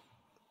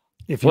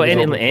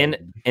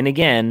 And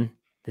again,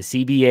 the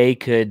CBA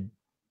could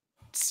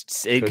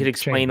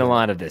explain a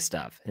lot of this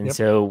stuff, and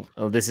so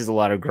this is a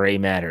lot of gray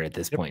matter at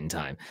this point in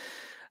time.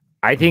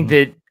 I think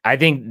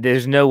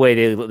there's no way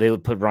they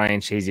would put Ryan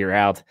Shazier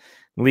out.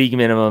 League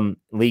minimum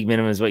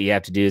is what you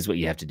have to do. Is what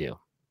you have to do.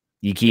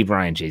 You keep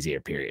Ryan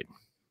Shazier. Period.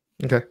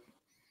 Okay.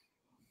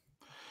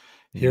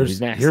 Here's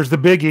the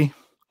biggie.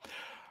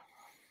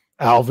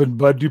 Alvin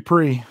Bud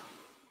Dupree.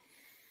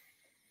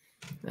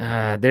 Do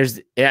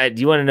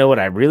you want to know what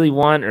I really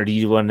want, or do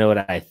you want to know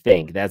what I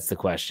think? That's the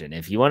question.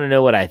 If you want to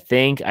know what I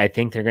think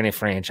they're going to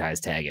franchise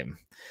tag him.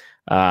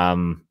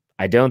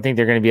 I don't think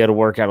they're going to be able to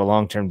work out a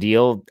long-term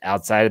deal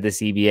outside of the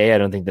CBA. I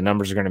don't think the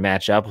numbers are going to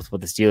match up with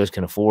what the Steelers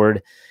can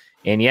afford.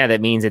 And yeah,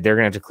 that means that they're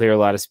going to have to clear a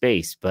lot of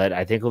space, but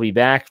I think he'll be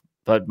back.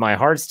 But my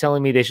heart's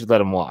telling me they should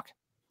let him walk.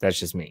 That's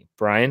just me.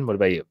 Brian, what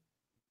about you?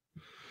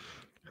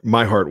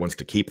 My heart wants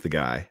to keep the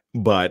guy,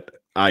 but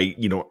I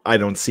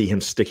don't see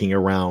him sticking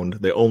around.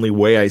 The only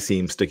way I see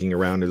him sticking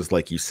around is,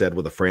 like you said,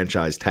 with a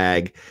franchise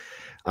tag.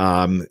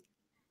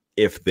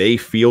 If they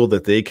feel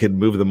that they could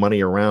move the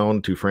money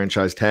around to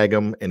franchise tag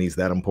him and he's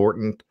that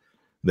important,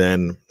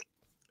 then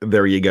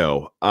there you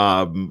go.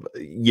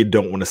 You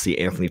don't want to see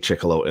Anthony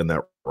Chickillo in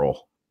that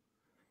role.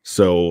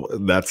 So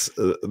that's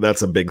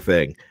a big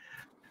thing.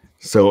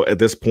 So at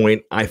this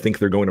point, I think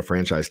they're going to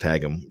franchise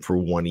tag him for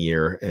 1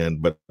 year,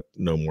 but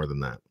no more than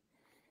that.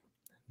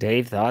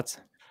 Dave, thoughts?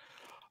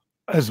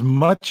 As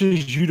much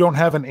as you don't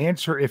have an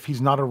answer if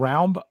he's not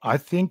around, I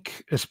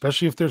think,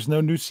 especially if there's no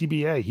new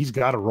CBA, he's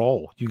got to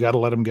roll. You got to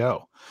let him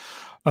go.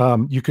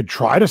 You could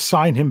try to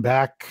sign him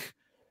back,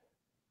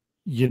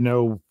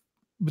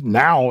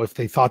 now if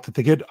they thought that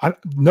they could.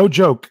 No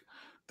joke,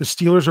 the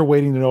Steelers are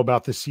waiting to know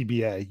about the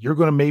CBA. You're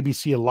going to maybe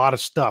see a lot of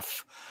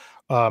stuff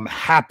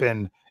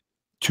happen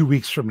 2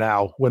 weeks from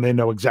now when they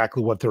know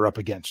exactly what they're up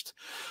against.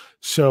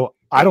 So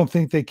I don't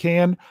think they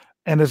can.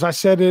 And as I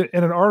said in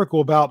an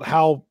article about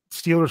how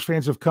Steelers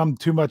fans have come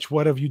too much,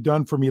 what have you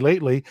done for me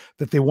lately,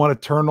 that they want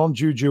to turn on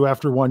Juju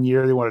after 1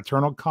 year. They want to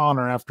turn on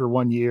Connor after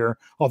 1 year,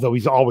 although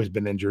he's always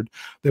been injured.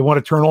 They want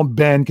to turn on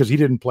Ben because he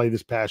didn't play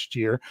this past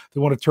year.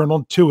 They want to turn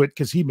on Tuitt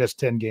because he missed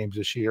 10 games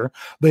this year.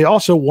 They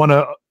also want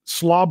to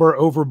slobber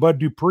over Bud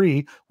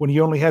Dupree when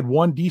he only had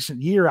 1 decent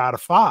year out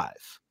of 5.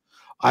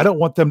 I don't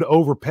want them to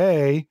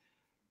overpay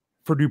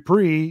for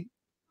Dupree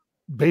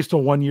based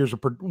on 1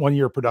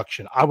 year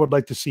production. I would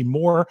like to see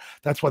more.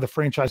 That's why the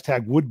franchise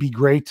tag would be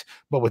great,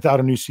 but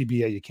without a new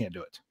CBA, you can't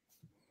do it.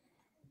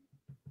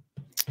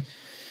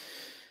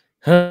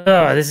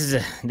 The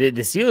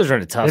Steelers are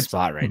in a tough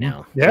spot right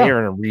now. Yeah. They're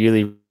in a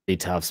really, really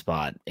tough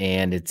spot,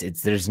 and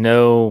it's there's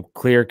no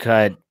clear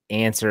cut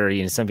answer.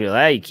 You know, some people,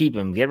 hey, you keep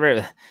him, get rid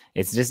of.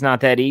 It's just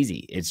not that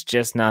easy. It's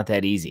just not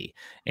that easy,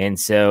 and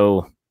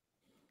so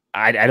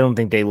I don't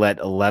think they let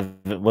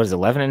 11. What is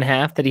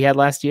 11.5 that he had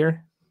last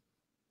year?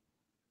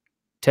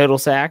 Total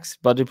sacks,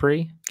 Bud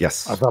Dupree?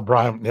 Yes. I thought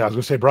Brian. Yeah, I was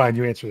going to say, Brian,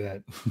 you answer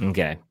that.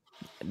 Okay.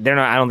 They're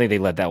not. I don't think they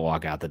let that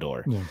walk out the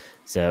door. Yeah.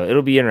 So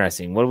it'll be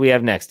interesting. What do we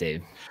have next,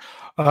 Dave?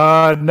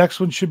 Next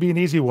one should be an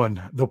easy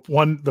one.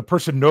 The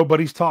person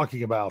nobody's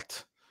talking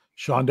about,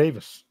 Sean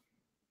Davis.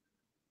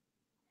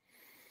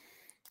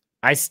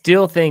 I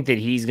still think that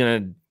he's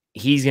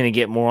gonna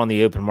get more on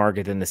the open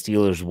market than the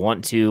Steelers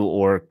want to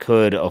or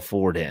could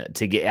afford it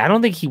to get. I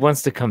don't think he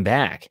wants to come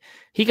back.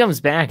 He comes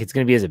back, it's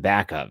going to be as a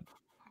backup.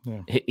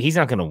 Yeah. He's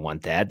not going to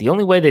want that. The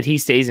only way that he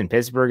stays in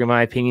Pittsburgh, in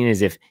my opinion,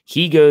 is if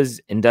he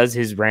goes and does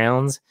his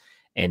rounds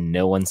and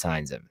no one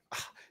signs him.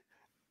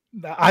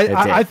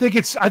 I think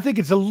it's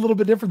a little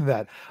bit different than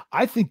that.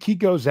 I think he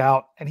goes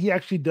out and he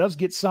actually does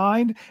get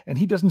signed and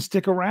he doesn't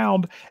stick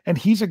around. And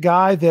he's a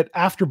guy that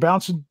after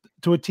bouncing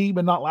to a team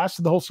and not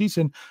lasting the whole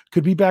season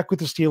could be back with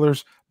the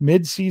Steelers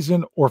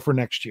mid-season or for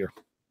next year.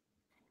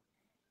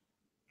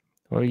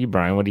 What are you,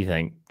 Brian? What do you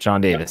think?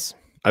 Sean Davis.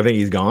 I think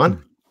he's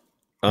gone.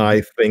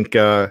 I think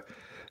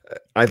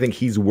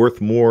he's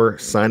worth more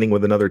signing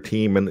with another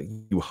team,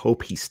 and you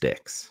hope he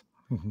sticks.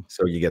 Mm-hmm.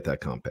 So you get that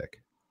comp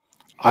pick.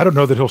 I don't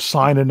know that he'll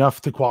sign enough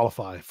to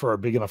qualify for a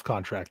big enough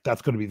contract.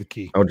 That's going to be the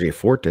key. O.J.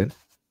 Fort did.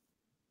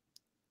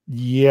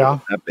 Yeah.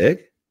 That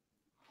big?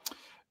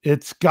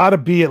 It's got to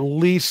be at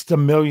least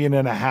 $1.5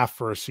 million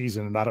for a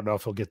season, and I don't know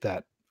if he'll get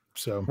that.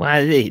 So,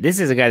 well,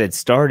 this is a guy that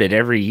started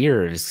every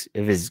year of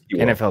his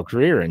NFL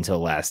career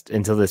until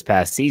this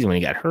past season when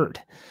he got hurt.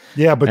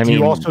 Yeah, but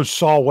you also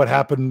saw what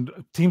happened.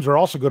 Teams are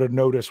also going to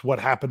notice what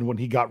happened when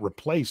he got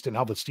replaced and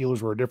how the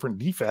Steelers were a different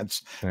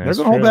defense. They're going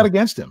to hold that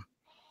against him.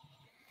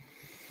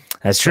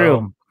 That's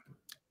true.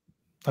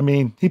 I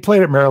mean, he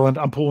played at Maryland.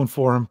 I'm pulling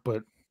for him,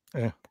 but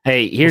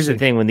hey, here's the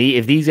thing: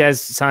 if these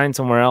guys sign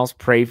somewhere else,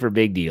 pray for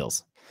big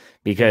deals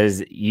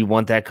because you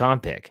want that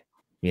comp pick.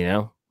 You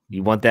know,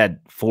 you want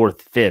that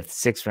 4th, 5th,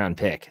 6th round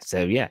pick.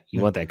 So yeah,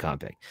 you want that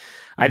comp pick.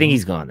 I think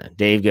he's gone then.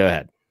 Dave, go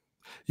ahead.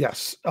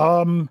 Yes.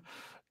 Javon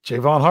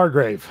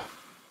Hargrave.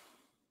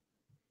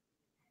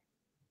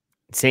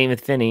 Same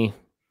with Finney.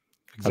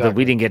 Exactly. Although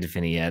we didn't get to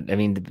Finney yet. I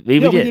mean, we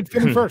did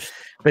Finney first.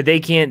 But they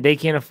can't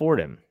afford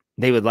him.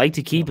 They would like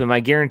to keep him. I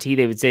guarantee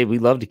they would say,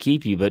 we'd love to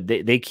keep you, but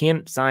they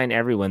can't sign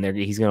everyone there.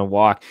 He's going to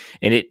walk.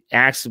 And it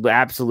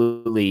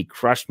absolutely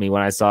crushed me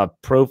when I saw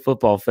Pro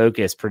Football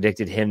Focus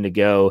predicted him to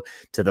go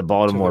to the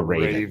Baltimore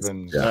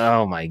Ravens. Yeah.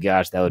 Oh my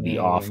gosh, that would be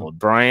awful.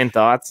 Brian,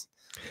 thoughts?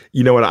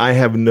 You know what? I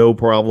have no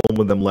problem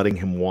with them letting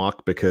him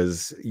walk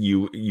because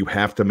you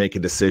have to make a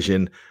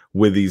decision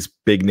with these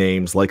big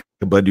names like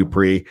Bud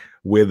Dupree,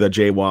 with a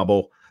Jay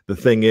Wobble. The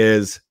thing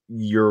is,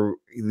 you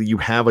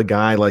have a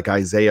guy like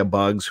Isaiah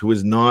Buggs who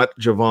is not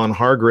Javon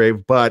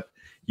Hargrave, but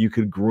you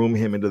could groom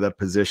him into that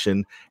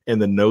position,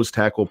 and the nose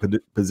tackle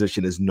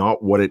position is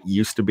not what it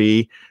used to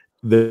be.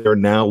 They're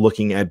now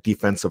looking at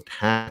defensive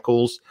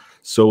tackles,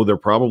 so they're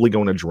probably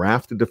going to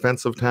draft a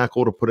defensive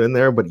tackle to put in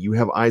there, but you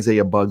have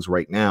Isaiah Buggs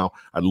right now.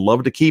 I'd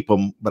love to keep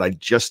him, but I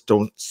just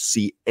don't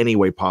see any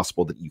way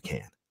possible that you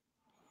can.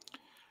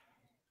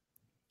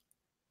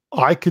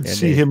 I could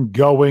see him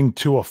going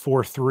to a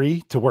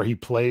 4-3 to where he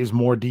plays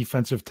more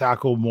defensive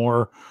tackle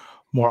more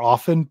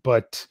often,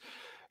 but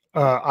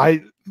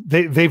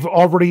they've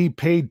already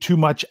paid too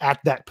much at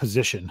that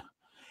position.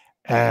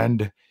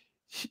 And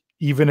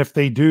even if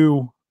they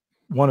do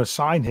want to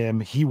sign him,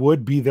 he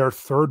would be their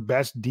 3rd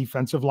best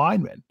defensive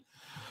lineman.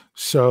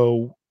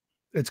 So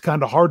it's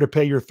kind of hard to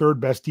pay your 3rd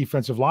best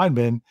defensive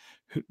lineman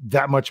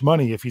that much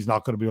money if he's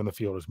not going to be on the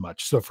field as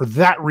much. So for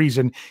that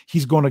reason,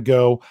 he's going to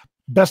go.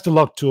 Best of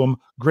luck to him.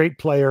 Great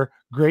player,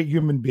 great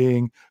human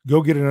being.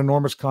 Go get an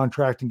enormous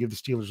contract and give the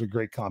Steelers a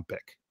great comp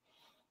pick.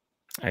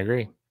 I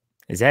agree.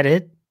 Is that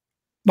it?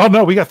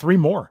 No, we got 3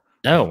 more.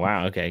 Oh,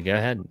 wow. Okay, go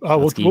ahead.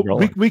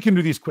 We can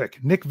do these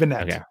quick. Nick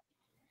Vannett. Okay.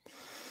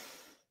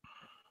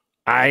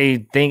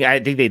 I think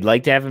they'd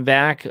like to have him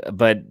back,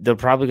 but they're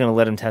probably going to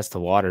let him test the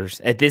waters.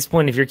 At this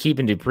point, if you're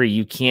keeping Dupree,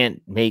 you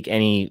can't make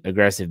any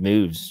aggressive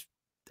moves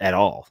at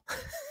all.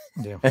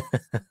 Yeah.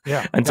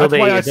 Yeah. Until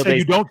I say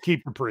you don't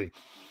keep Dupree.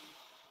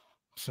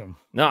 So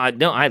I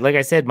like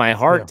I said, my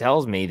heart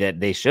tells me that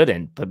they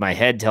shouldn't, but my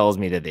head tells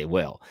me that they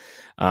will.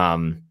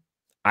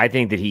 I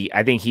think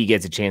he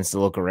gets a chance to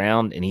look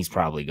around, and he's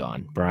probably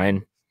gone.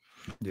 Brian?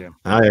 Yeah.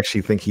 I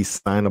actually think he's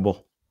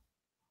signable.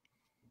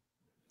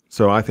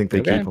 So I think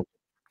they keep him.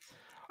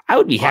 I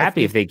would be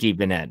happy if they keep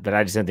Bennett, but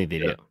I just don't think they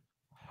do.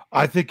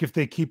 I think if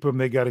they keep him,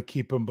 they got to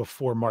keep him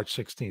before March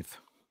 16th.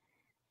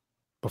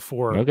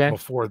 Before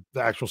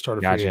the actual start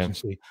of free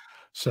agency.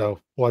 So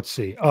let's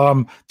see.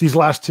 These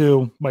last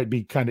two might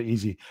be kind of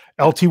easy.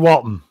 LT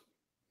Walton.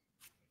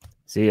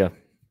 See ya.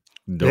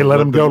 They let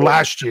him go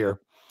last year.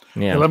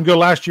 Yeah. They let him go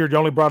last year. They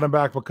only brought him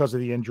back because of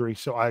the injury.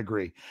 So I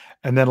agree.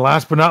 And then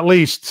last but not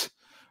least,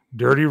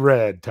 Dirty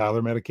Red,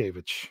 Tyler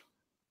Matakevich.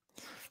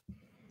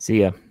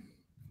 See ya.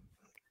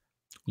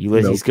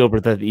 Ulysses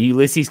Gilbert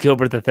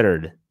the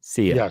third.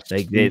 See ya. Yes.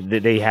 Like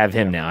they have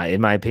him now,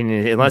 in my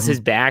opinion. Unless his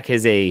back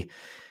has a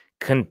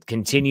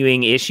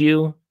continuing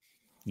issue,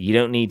 you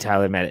don't need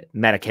Tyler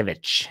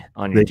Matakevich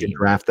on your team. They could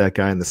draft that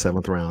guy in the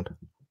 7th round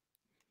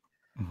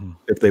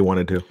if they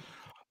wanted to.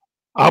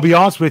 I'll be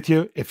honest with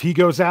you. If he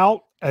goes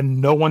out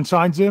and no one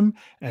signs him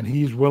and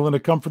he's willing to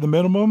come for the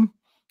minimum,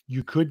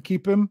 you could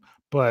keep him.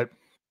 But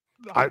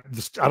I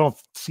don't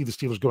see the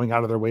Steelers going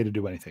out of their way to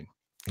do anything.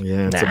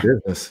 Yeah, it's a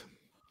business.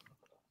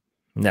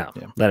 No,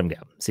 let him go.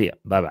 See ya.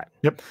 Bye-bye.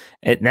 Yep.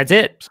 And that's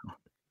it.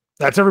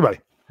 That's everybody.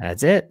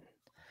 That's it.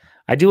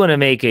 I do want to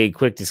make a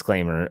quick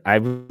disclaimer. I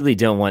really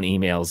don't want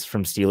emails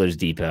from Steelers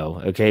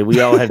Depot. Okay. We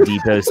all have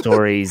Depot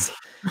stories.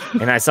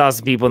 And I saw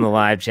some people in the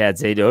live chat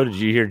say, "Oh, did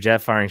you hear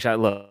Jeff firing shot?"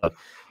 Look,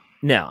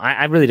 no,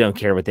 I really don't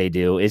care what they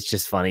do. It's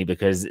just funny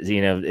because,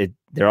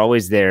 they're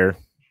always there.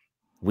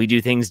 We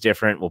do things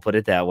different. We'll put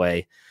it that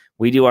way.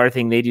 We do our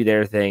thing. They do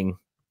their thing.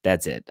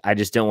 That's it. I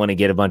just don't want to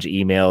get a bunch of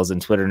emails and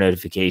Twitter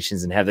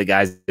notifications and have the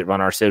guys that run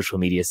our social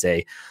media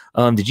say,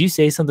 did you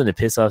say something to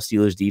piss off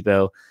Steelers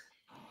Depot?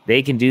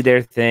 They can do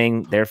their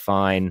thing. They're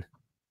fine.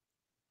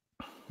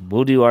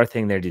 We'll do our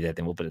thing. They do that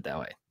thing. We'll put it that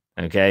way.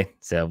 Okay.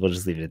 So we'll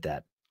just leave it at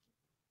that.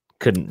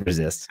 Couldn't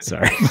resist.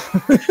 Sorry.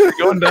 You're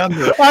going down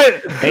the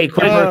hey,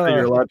 quick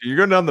you're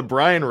going down the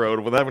Brian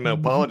road with having to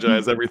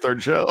apologize every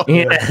third show.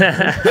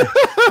 Yeah.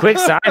 Quick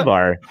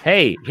sidebar.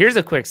 Hey, here's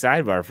a quick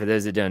sidebar for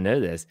those that don't know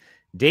this.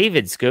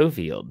 David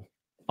Schofield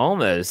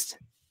almost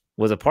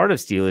was a part of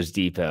Steelers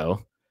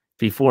Depot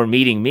before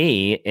meeting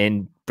me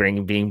and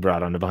being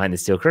brought on to Behind the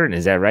Steel Curtain.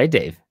 Is that right,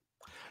 Dave?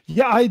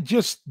 Yeah,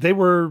 they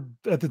were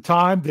at the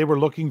time they were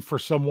looking for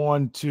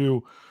someone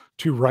to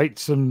write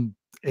some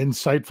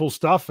insightful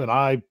stuff, and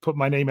I put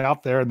my name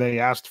out there, and they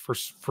asked for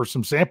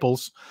some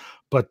samples.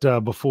 But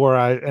before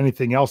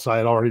anything else, I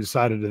had already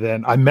decided to.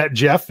 Then I met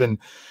Jeff, and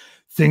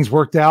things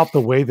worked out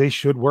the way they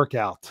should work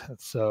out.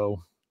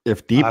 So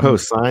if Depot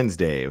signs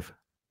Dave,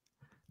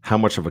 how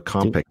much of a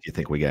comp pick do you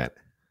think we get?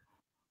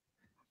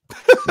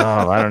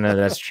 Oh, I don't know.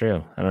 That's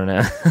true. I don't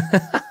know.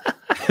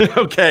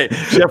 Okay,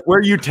 Jeff, where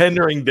are you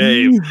tendering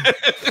Dave?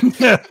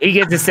 He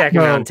gets a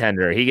second round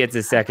tender.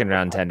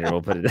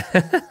 We'll put it.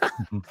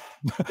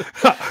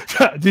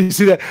 Did you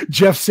see that?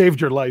 Jeff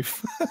saved your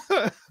life.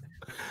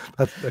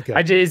 That's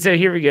okay. So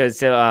here we go.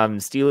 So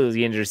Steelers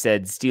Ginger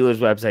said Steelers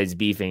website's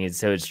beefing, and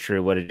so it's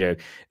true. What a joke.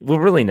 Well,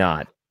 really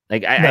not.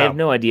 Like I have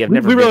no idea. I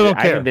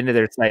haven't been to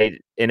their site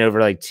in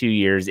over like 2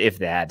 years, if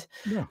that.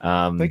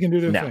 Yeah, they can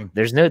do their thing.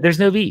 There's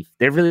no beef.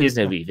 There really is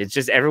no beef. It's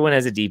just everyone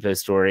has a Depot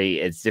story.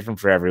 It's different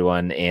for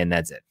everyone, and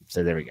that's it.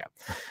 So there we go.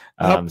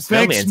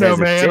 Thanks,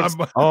 Snowman.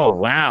 Oh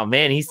wow,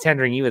 man, he's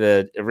tendering you with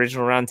an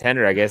original round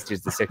tender. I guess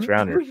just the 6th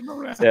rounder.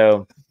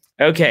 So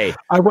okay,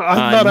 I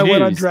thought I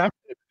went undrafted.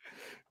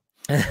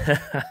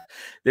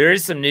 There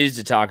is some news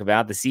to talk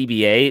about. The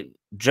CBA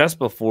just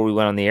before we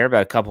went on the air,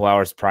 about a couple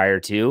hours prior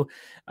to.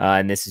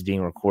 And this is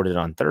being recorded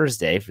on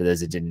Thursday, for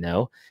those that didn't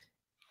know.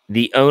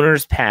 The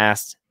owners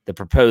passed the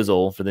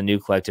proposal for the new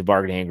collective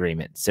bargaining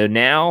agreement. So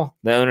now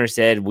the owner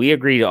said, we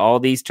agree to all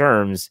these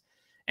terms.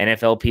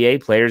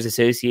 NFLPA, Players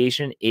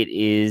Association,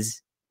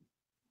 it's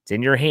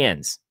in your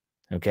hands.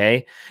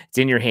 Okay? It's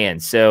in your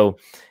hands. So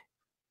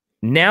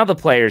now the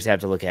players have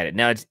to look at it.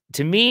 Now,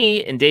 to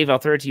me, and Dave, I'll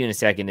throw it to you in a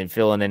second and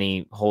fill in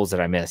any holes that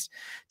I missed.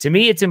 To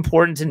me, it's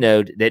important to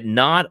note that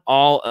not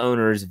all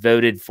owners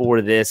voted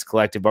for this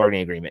collective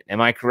bargaining agreement.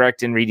 Am I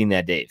correct in reading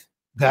that, Dave?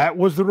 That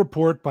was the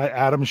report by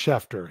Adam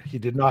Schefter. He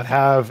did not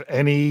have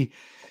any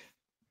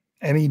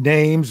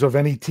names of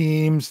any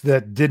teams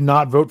that did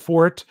not vote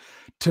for it.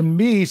 To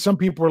me, some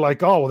people were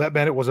like, oh, well, that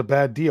meant it was a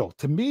bad deal.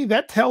 To me,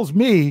 that tells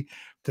me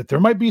that there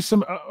might be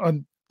some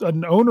an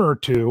owner or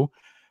two,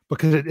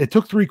 because it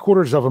took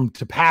 3/4 of them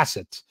to pass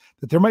it,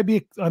 that there might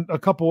be a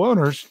couple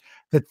owners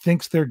that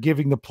thinks they're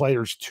giving the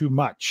players too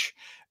much.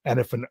 And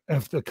if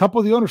a couple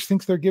of the owners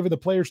thinks they're giving the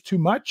players too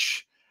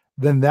much,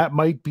 then that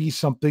might be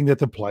something that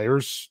the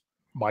players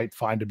might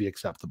find to be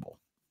acceptable.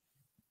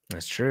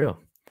 That's true.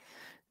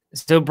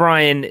 So,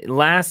 Brian,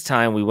 last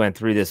time we went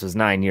through this was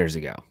 9 years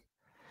ago.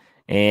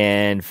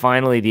 And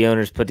finally, the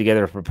owners put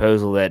together a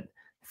proposal that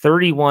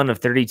 31 of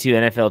 32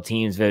 NFL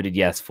teams voted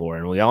yes for.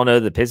 And we all know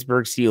the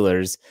Pittsburgh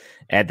Steelers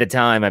at the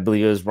time, I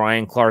believe it was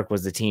Ryan Clark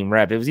was the team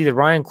rep. It was either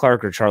Ryan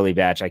Clark or Charlie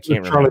Batch. I can't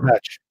remember. Charlie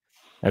Batch.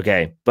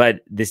 Okay. But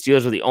the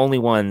Steelers were the only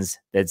ones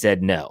that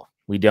said, no,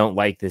 we don't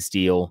like this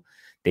deal.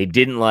 They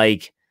didn't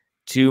like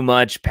too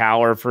much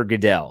power for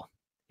Goodell.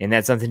 And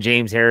that's something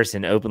James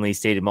Harrison openly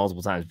stated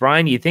multiple times.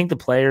 Brian, you think the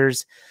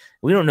players,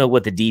 we don't know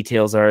what the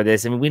details are of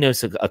this. I mean, we know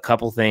a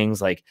couple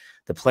things like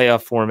the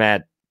playoff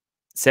format,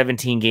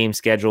 17-game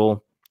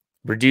schedule,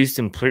 reduced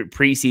in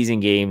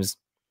preseason games,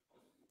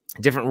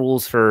 different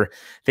rules for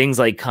things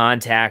like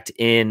contact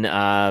in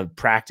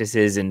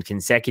practices and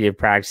consecutive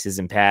practices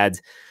and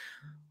pads.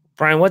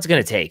 Brian, what's it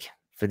going to take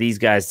for these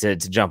guys to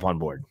jump on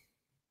board?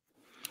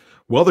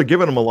 Well, they're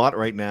giving them a lot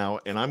right now,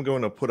 and I'm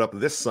going to put up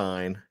this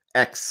sign,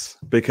 X,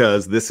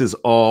 because this is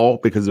all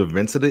because of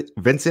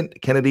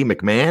Vincent Kennedy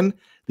McMahon.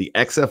 The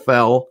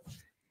XFL,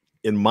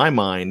 in my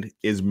mind,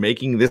 is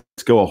making this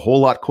go a whole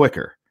lot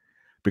quicker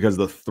because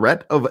the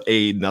threat of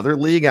another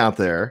league out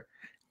there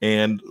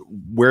and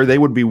where they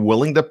would be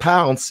willing to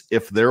pounce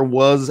if there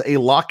was a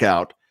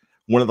lockout.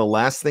 One of the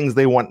last things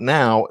they want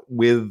now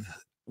with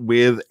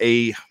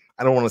a,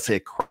 I don't want to say a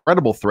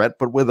credible threat,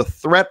 but with a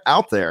threat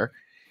out there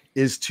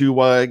is to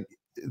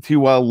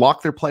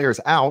lock their players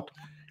out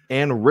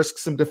and risk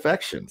some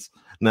defections.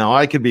 Now,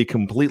 I could be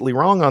completely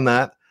wrong on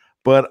that,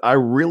 but I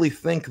really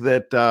think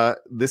that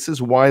this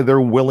is why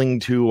they're willing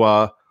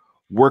to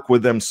work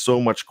with them so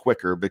much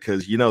quicker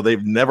because,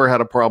 they've never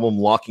had a problem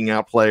locking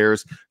out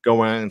players,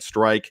 going out and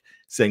strike,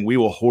 saying we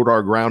will hold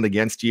our ground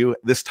against you.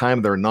 This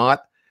time they're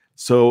not.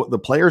 So the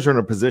players are in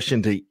a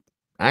position to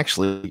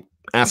actually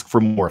ask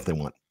for more if they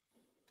want.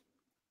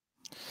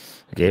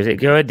 Okay,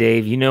 go ahead,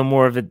 Dave. You know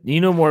more of it.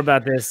 You know more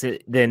about this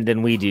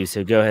than we do.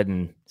 So go ahead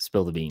and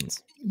spill the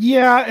beans.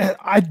 Yeah,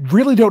 I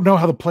really don't know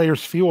how the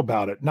players feel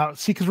about it. Now,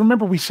 see, because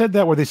remember we said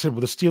that where they said,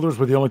 well, the Steelers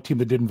were the only team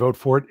that didn't vote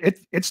for it.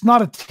 It's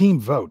not a team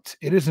vote.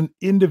 It is an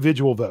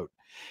individual vote.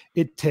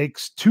 It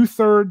takes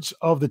 2/3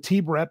 of the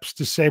team reps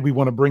to say we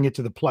want to bring it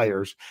to the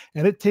players,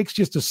 and it takes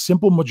just a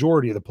simple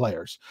majority of the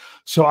players.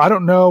 So I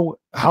don't know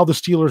how the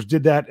Steelers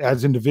did that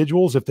as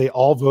individuals, if they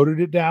all voted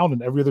it down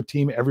and every other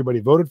team, everybody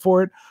voted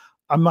for it.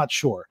 I'm not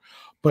sure.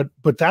 But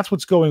that's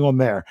what's going on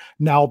there.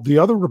 Now, the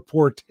other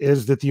report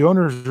is that the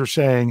owners are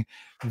saying,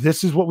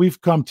 this is what we've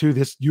come to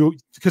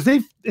because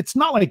it's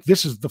not like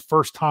this is the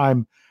first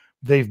time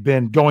they've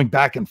been going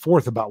back and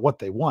forth about what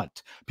they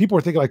want. People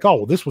are thinking like, oh,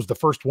 well, this was the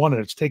first one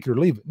and it's take it or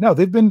leave it. No,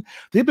 they've been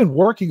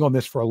working on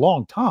this for a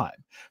long time.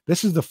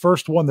 This is the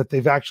first one that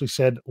they've actually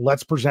said,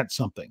 let's present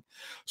something.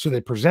 So they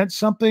present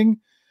something.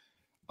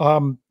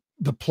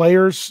 The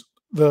players,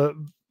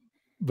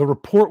 the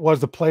report was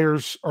the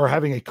players are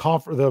having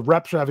the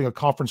reps are having a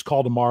conference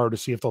call tomorrow to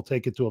see if they'll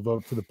take it to a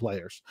vote for the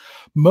players.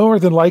 More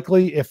than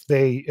likely, if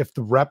the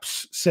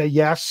reps say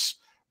yes,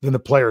 then the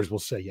players will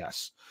say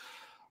yes.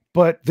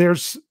 But they're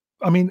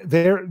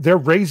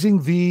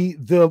raising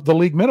the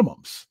league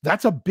minimums.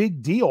 That's a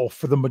big deal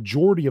for the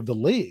majority of the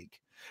league,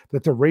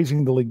 that they're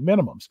raising the league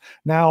minimums.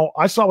 Now,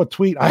 I saw a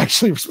tweet. I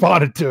actually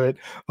responded to it.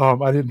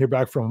 I didn't hear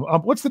back from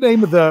him. What's the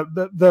name of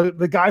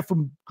the guy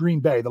from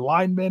Green Bay, the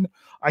lineman?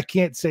 I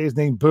can't say his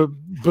name.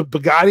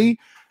 Bugatti,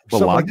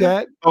 something like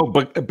that. Oh,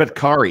 but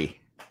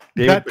Kari.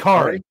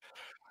 Kari.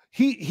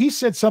 He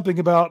said something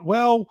about,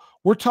 well,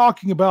 we're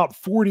talking about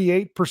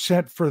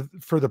 48%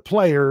 for the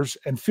players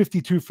and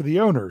 52% for the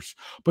owners,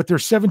 but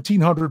there's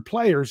 1,700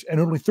 players and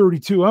only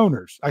 32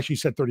 owners. Actually, he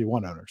said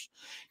 31 owners.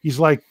 He's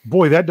like,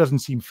 boy, that doesn't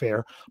seem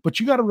fair. But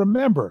you got to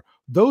remember,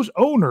 those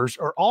owners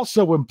are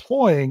also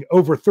employing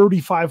over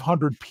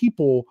 3,500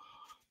 people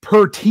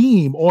per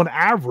team on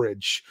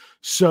average.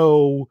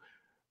 So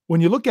when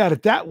you look at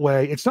it that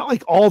way, it's not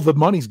like all the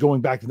money's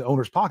going back in the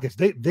owners' pockets.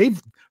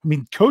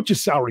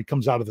 Coach's salary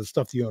comes out of the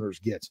stuff the owners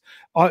gets.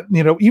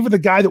 Even the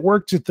guy that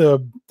works in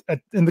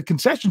the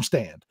concession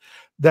stand,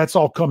 that's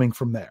all coming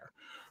from there.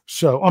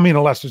 So,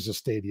 unless there's a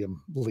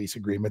stadium lease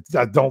agreement,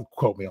 don't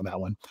quote me on that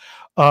one.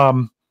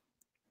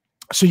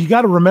 So you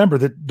got to remember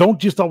that don't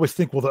just always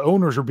think, well, the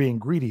owners are being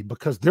greedy,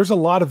 because there's a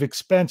lot of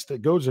expense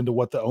that goes into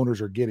what the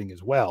owners are getting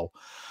as well.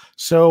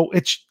 So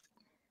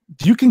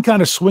you can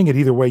kind of swing it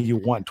either way you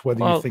want, whether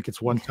you think it's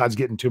one side's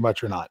getting too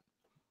much or not.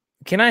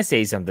 Can I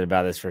say something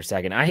about this for a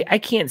second? I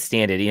can't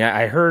stand it.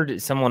 I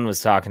heard someone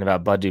was talking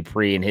about Bud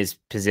Dupree and his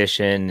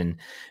position and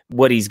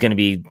what he's going to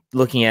be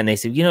looking at. And they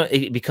said,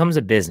 it becomes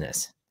a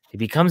business. It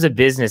becomes a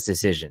business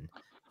decision.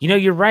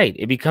 You're right.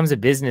 It becomes a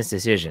business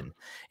decision.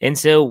 And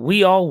so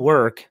we all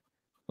work.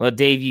 Well,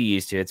 Dave, you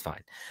used to, it's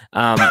fine.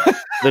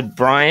 But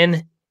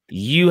Brian,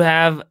 you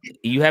have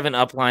an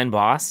upline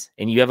boss,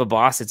 and you have a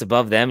boss that's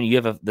above them, and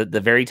you have the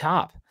very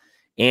top.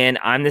 And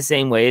I'm the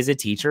same way as a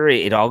teacher.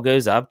 It all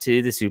goes up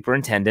to the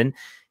superintendent.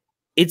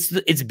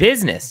 It's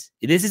business.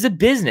 This is a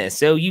business.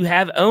 So you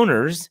have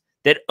owners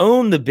that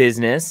own the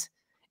business,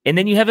 and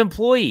then you have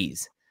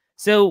employees.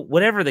 So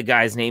whatever the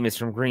guy's name is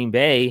from Green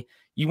Bay,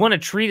 you want to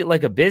treat it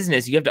like a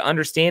business. You have to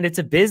understand it's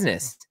a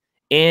business.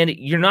 And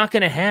you're not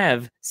going to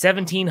have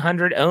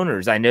 1,700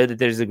 owners. I know that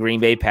there's the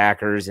Green Bay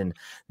Packers and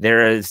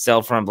they're a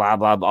cell-front, blah,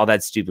 blah, blah, all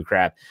that stupid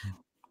crap.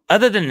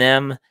 Other than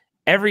them,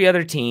 every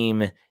other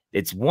team,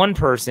 it's one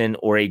person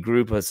or a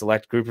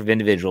select group of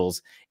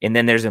individuals, and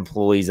then there's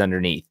employees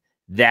underneath.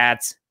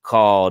 That's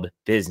called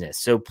business.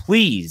 So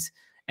please,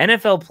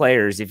 NFL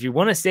players, if you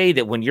want to say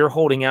that when you're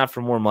holding out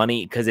for more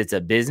money because it's a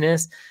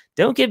business,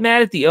 don't get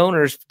mad at the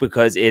owners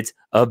because it's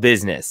a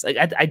business. Like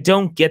I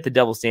don't get the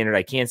double standard.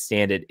 I can't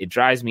stand it. It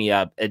drives me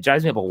up. It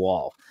drives me up a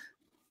wall.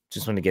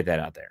 Just want to get that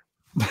out there.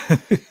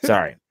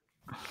 Sorry,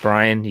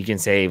 Brian. You can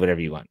say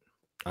whatever you want.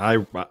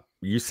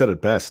 You said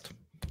it best.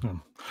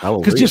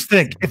 Because just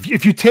think,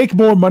 if you take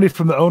more money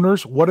from the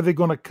owners, what are they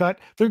going to cut?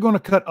 They're going to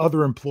cut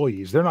other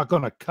employees. They're not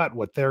going to cut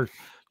what they're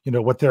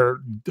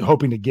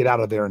hoping to get out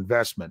of their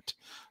investment.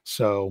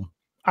 So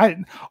I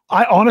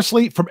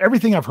honestly, from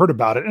everything I've heard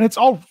about it, and it's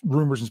all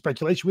rumors and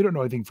speculation, we don't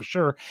know anything for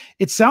sure.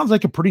 It sounds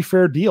like a pretty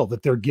fair deal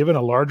that they're giving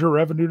a larger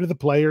revenue to the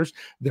players.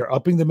 They're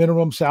upping the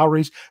minimum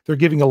salaries. They're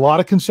giving a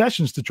lot of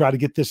concessions to try to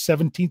get this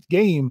 17th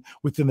game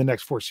within the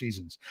next 4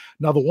 seasons.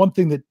 Now, the one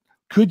thing that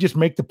could just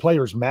make the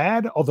players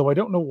mad, although I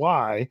don't know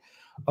why,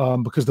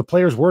 because the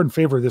players were in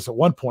favor of this at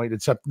one point,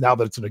 except now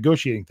that it's a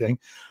negotiating thing.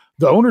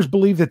 The owners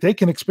believe that they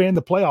can expand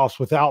the playoffs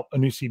without a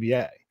new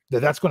CBA,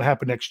 that's going to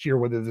happen next year,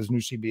 whether there's new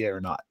CBA or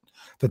not,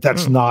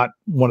 that's not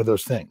one of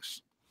those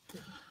things.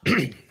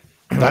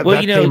 that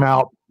came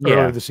out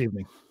earlier this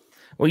evening.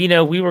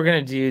 Well, we were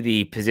going to do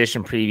the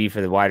position preview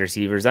for the wide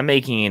receivers. I'm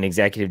making an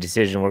executive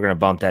decision. We're going to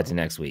bump that to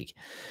next week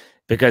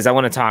because I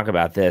want to talk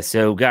about this.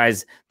 So,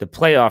 guys, the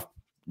playoff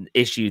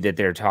issue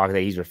that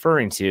he's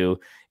referring to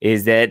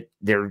is that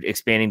they're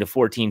expanding to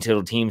 14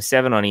 total teams,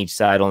 7 on each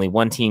side, only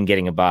 1 team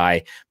getting a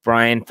bye.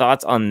 Brian,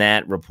 thoughts on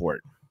that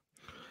report?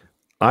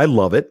 I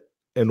love it.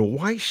 And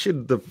why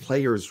should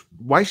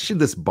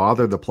this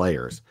bother the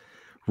players?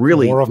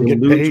 Really? More of them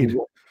get paid.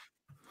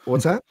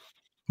 What's that?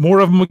 More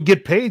of them would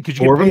get paid because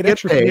you get paid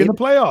extra in the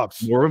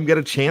playoffs. More of them get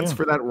a chance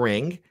for that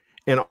ring.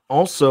 And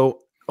also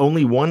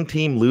only 1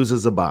 team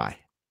loses a bye.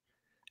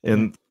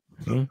 And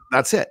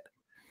that's it.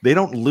 They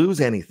don't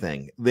lose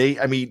anything.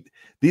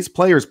 These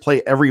players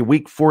play every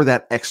week for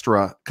that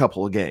extra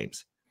couple of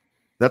games.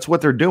 That's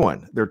what they're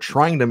doing. They're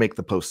trying to make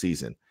the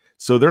postseason.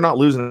 So they're not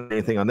losing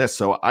anything on this.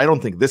 So I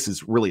don't think this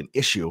is really an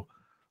issue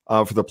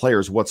for the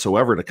players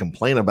whatsoever to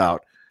complain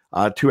about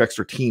 2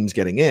 extra teams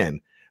getting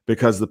in,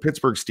 because the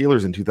Pittsburgh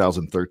Steelers in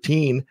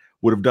 2013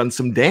 would have done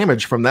some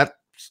damage from that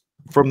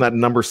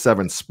number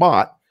 7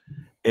 spot.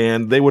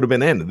 And they would have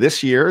been in.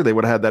 This year, they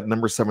would have had that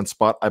number 7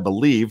 spot. I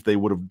believe they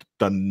would have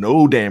done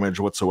no damage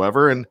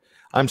whatsoever. And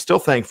I'm still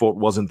thankful it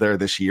wasn't there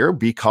this year,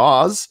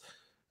 because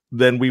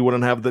then we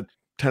wouldn't have the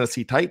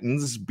Tennessee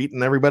Titans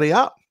beating everybody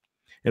up.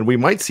 And we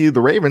might see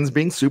the Ravens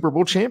being Super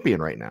Bowl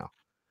champion right now.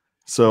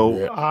 So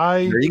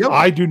there you go.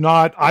 I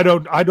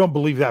don't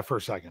believe that for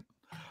a second.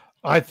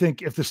 I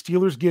think if the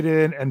Steelers get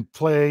in and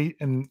play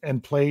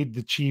and played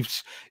the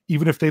Chiefs,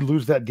 even if they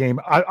lose that game,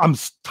 I'm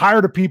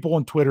tired of people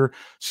on Twitter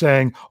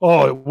saying,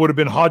 "Oh, it would have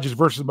been Hodges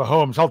versus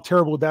Mahomes. How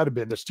terrible would that have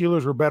been? The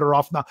Steelers were better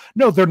off now."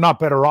 No, they're not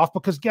better off,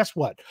 because guess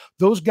what?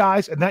 Those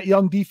guys and that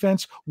young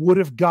defense would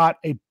have got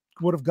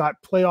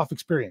playoff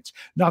experience.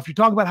 Now, if you're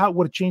talking about how it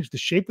would have changed the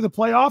shape of the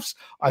playoffs,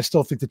 I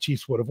still think the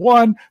Chiefs would have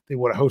won. They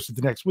would have hosted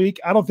the next week.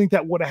 I don't think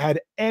that would have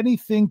had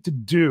anything to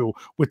do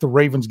with the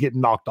Ravens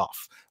getting knocked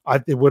off.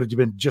 It would have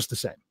been just the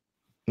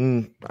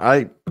same.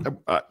 I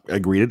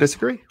agree to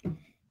disagree.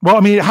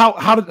 Well,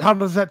 how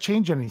does that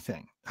change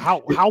anything?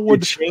 How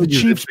would the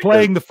Chiefs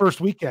playing the first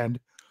weekend,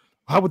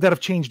 how would that have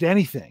changed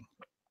anything?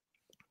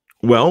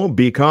 Well,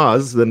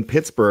 because then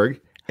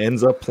Pittsburgh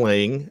ends up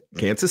playing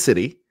Kansas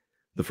City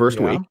the first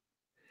week.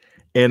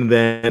 And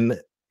then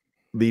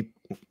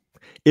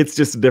it's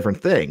just a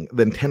different thing.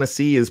 Then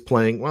Tennessee is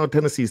playing. Well,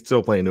 Tennessee's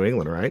still playing New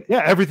England, right?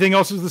 Yeah, everything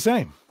else is the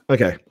same.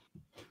 Okay.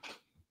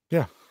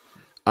 Yeah.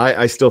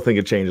 I still think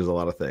it changes a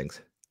lot of things.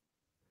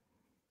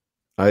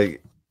 I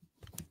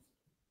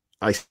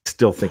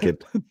still think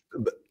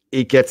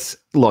it gets,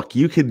 look,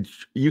 you could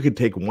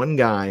take one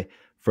guy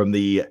from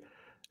the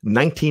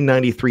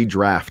 1993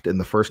 draft in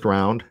the first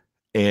round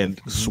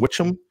and switch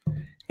him,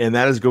 and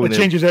that is going to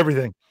changes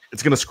everything.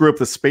 It's going to screw up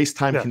the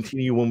space-time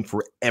continuum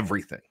for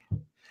everything.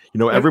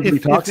 Everybody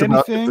talks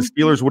about if the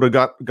Steelers would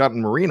have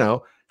gotten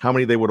Marino, how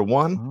many they would have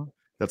won.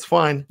 That's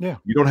fine. Yeah.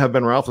 You don't have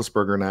Ben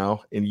Roethlisberger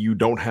now, and you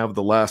don't have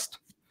the last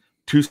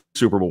 2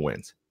 Super Bowl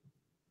wins.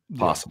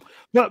 Possible.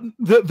 No,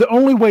 the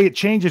only way it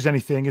changes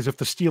anything is if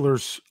the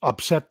Steelers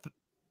upset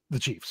the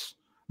Chiefs.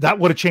 That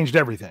would have changed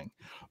everything.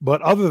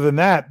 But other than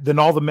that, then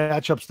all the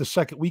matchups the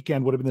second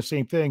weekend would have been the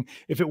same thing.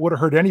 If it would have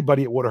hurt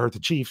anybody, it would have hurt the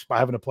Chiefs by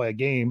having to play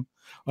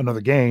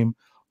another game.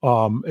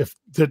 If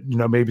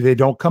maybe they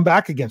don't come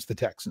back against the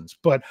Texans,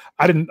 but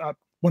I didn't.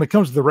 When it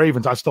comes to the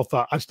Ravens,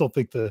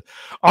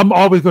 I'm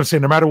always going to say,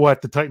 no matter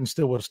what, the Titans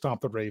still would have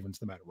stomped the Ravens,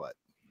 no matter what.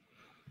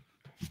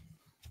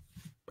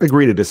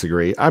 Agree to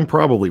disagree. I'm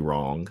probably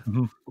wrong.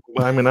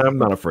 I'm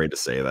not afraid to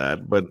say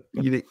that, but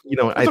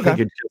I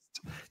think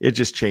it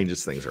just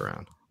changes things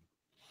around.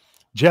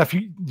 Jeff,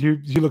 you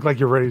look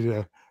like you're ready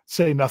to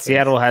say nothing.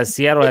 Seattle has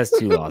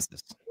 2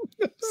 losses.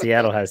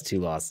 Seattle has 2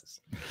 losses.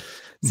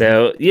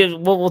 So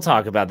we'll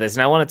talk about this,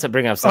 and I wanted to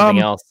bring up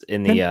something else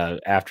in the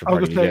after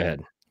party. Go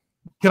ahead.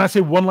 Can I say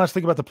one last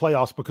thing about the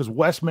playoffs? Because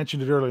Wes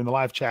mentioned it earlier in the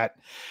live chat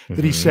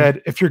that he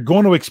said, if you're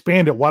going to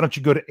expand it, why don't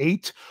you go to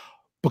 8?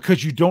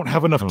 because you don't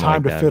have enough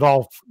time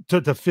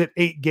to fit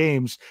 8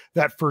 games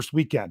that first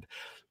weekend.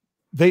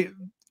 They,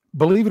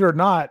 believe it or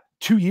not,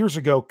 2 years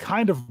ago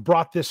kind of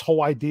brought this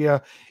whole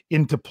idea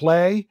into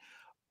play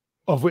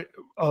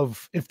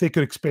of if they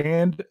could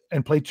expand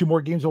and play 2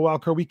 more games a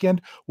wild card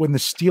weekend, when the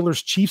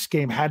Steelers Chiefs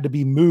game had to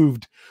be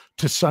moved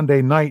to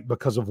Sunday night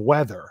because of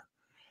weather.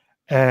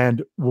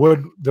 And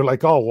they're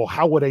like, oh, well,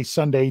 how would a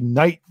Sunday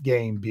night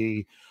game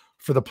be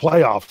for the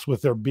playoffs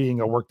with there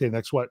being a workday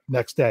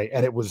next day?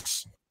 And it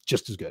was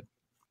just as good.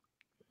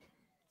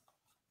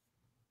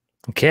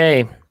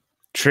 Okay.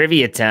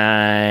 Trivia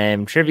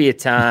time.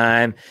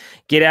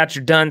 Get out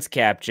your dunce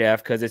cap,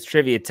 Jeff, because it's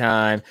trivia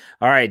time.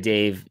 All right,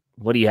 Dave,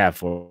 what do you have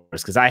for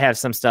us? Because I have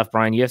some stuff.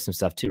 Brian, you have some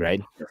stuff too,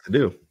 right? Yes, I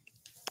do.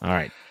 All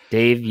right,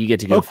 Dave, you get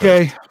to go.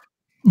 Okay.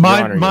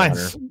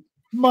 First.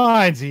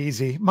 Mine's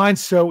easy.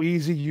 Mine's so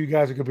easy. You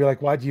guys are going to be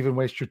like, why'd you even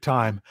waste your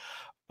time?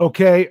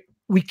 Okay.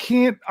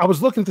 I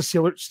was looking at the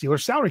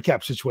Steelers salary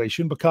cap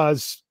situation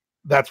because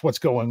that's what's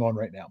going on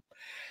right now.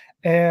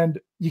 And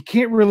you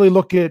can't really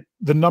look at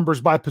the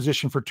numbers by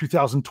position for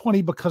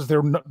 2020 because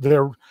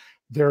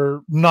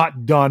they're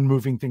not done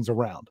moving things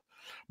around.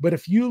 But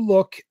if you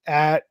look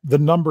at the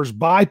numbers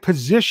by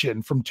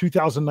position from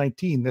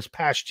 2019, this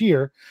past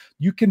year,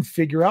 you can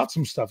figure out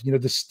some stuff. The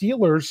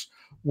Steelers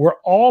were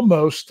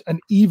almost an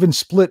even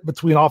split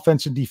between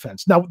offense and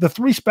defense. Now, the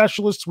 3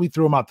 specialists, we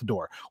threw them out the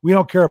door. We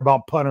don't care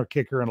about punter,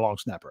 kicker, and long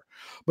snapper.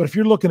 But if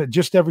you're looking at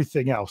just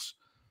everything else,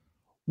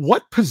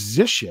 what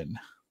position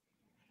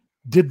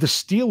did the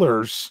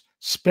Steelers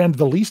spend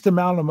the least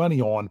amount of money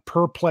on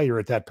per player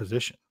at that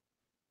position?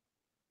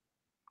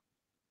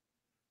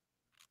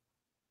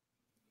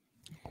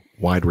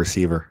 Wide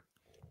receiver.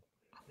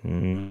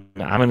 I'm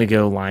going to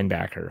go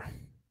linebacker.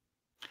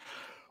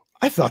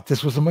 I thought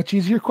this was a much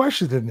easier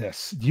question than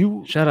this.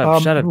 Shut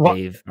up,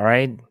 Dave. All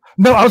right.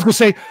 No, I was going to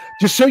say,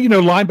 just so you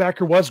know,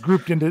 linebacker was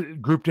grouped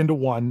into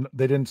one.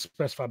 They didn't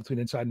specify between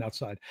inside and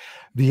outside.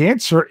 The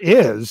answer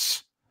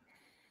is,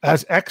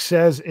 as X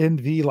says in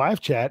the live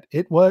chat,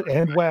 it was,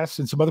 and Wes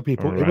and some other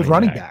people, it was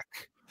running back.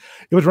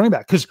 It was running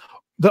back because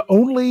the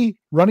only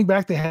running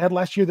back they had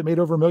last year that made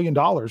over $1 million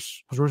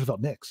was Roosevelt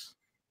Nix.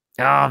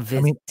 Oh,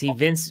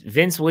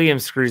 Vince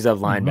Williams screws up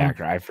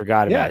linebacker. I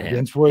forgot about him.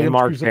 Vince Williams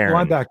screws up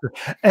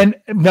linebacker. And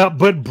now,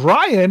 but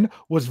Brian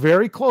was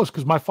very close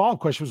because my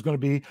follow-up question was going to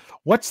be,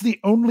 what's the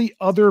only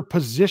other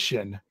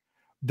position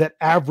that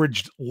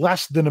averaged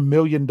less than $1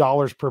 million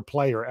per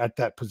player at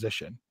that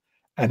position?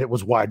 And it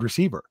was wide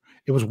receiver.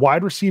 It was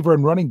wide receiver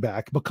and running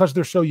back because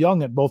they're so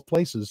young at both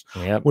places.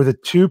 Were the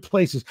 2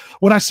 places.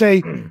 When I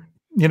say,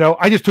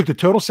 I just took the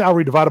total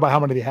salary divided by how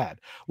many they had.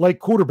 Like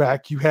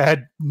quarterback, you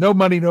had no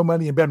money in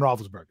Ben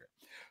Roethlisberger.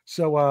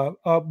 So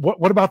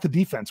what about the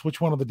defense? Which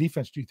one of the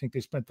defense do you think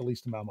they spent the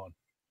least amount on?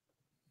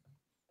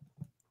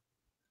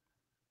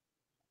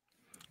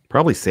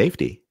 Probably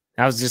safety.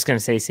 I was just going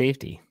to say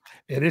safety.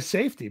 It is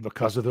safety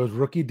because of those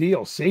rookie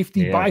deals.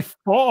 Safety by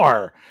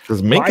far.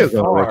 Because Minka's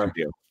on the rookie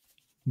deal.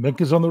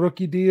 Minka's on the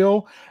rookie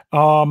deal.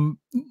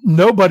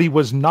 Nobody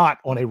was not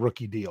on a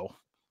rookie deal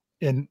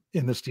in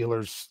the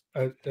Steelers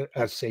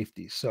as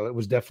safety. So it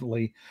was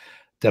definitely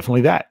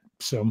that.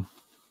 So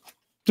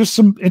just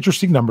some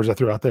interesting numbers I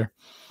threw out there.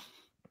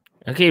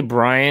 Okay,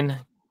 Brian,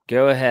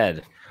 go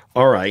ahead.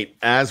 All right.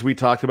 As we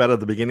talked about at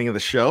the beginning of the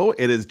show,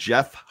 it is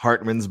Jeff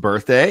Hartman's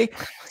birthday.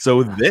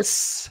 So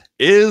this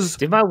is... Oh.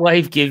 Did my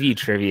wife give you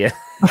trivia?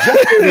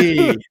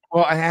 Jeopardy.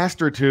 Well, I asked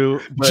her to.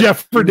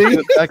 Jeopardy.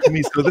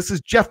 So this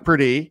is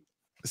Jeopardy.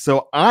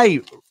 So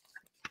I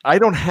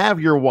don't have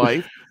your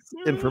wife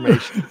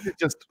information. It's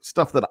just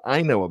stuff that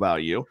I know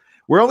about you.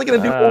 We're only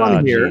going to do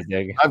one here.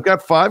 Geez, I've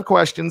got 5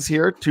 questions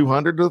here,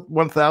 200 to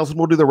 1,000.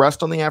 We'll do the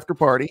rest on the after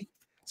party.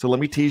 So let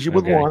me tease you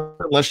with one,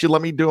 unless you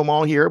let me do them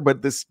all here.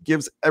 But this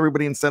gives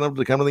everybody incentive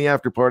to come to the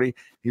after party.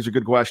 These are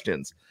good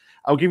questions.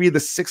 I'll give you the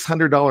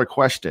 $600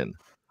 question.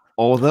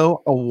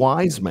 Although a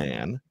wise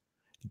man,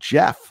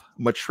 Jeff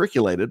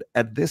matriculated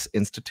at this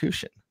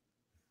institution.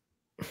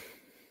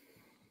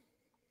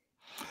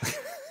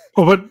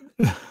 Well, but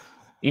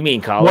you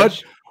mean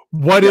college?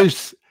 What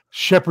is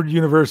Shepherd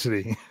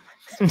University?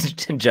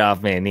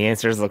 Job, man. The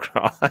answer is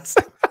lacrosse.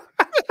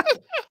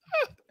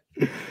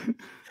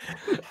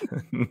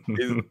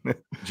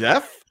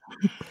 Jeff?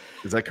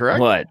 Is that correct?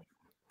 What?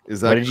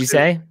 What did you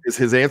say? Is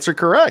his answer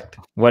correct?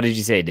 What did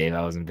you say, Dave?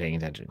 I wasn't paying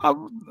attention.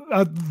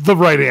 The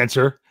right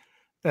answer.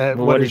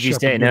 What did you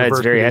say? No,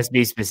 it has to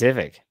be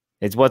specific.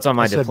 It's what's on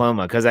my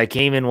diploma because I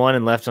came in one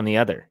and left on the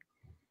other.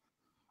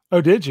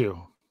 Oh, did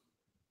you?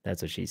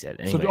 That's what she said.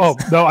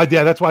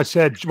 That's why I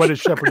said, what is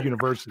Shepherd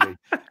University?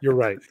 You're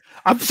right.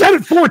 I've said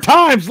it 4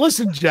 times.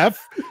 Listen,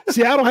 Jeff,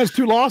 Seattle has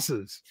 2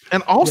 losses.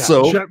 And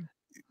also, do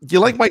you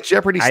like my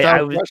Jeopardy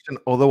style question?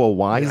 Although a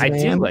wise man, I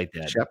do like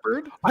that.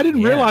 Shepherd. I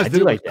didn't realize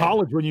that it was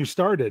college when you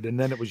started, and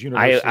then it was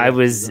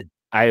university.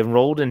 I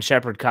enrolled in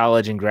Shepherd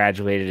College and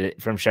graduated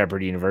from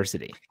Shepherd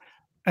University.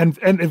 And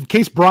in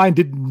case Brian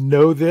didn't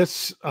know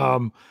this,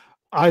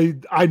 I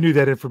knew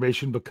that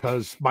information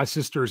because my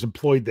sister is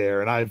employed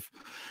there, and I've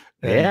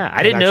Yeah,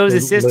 I didn't know it was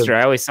his sister.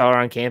 I always saw her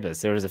on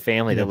campus. There was a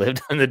family that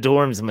lived in the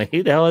dorms. I'm like,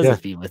 who the hell is this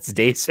people? It's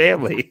Dave's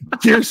family.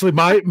 Seriously,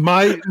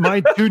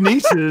 my two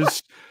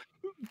nieces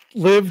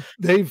they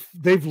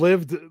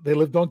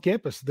lived on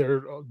campus.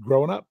 They're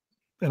growing up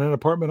in an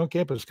apartment on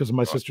campus because of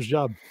my sister's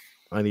job.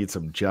 I need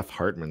some Jeff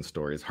Hartman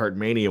stories.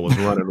 Hartmania was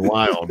running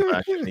wild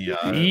back in the.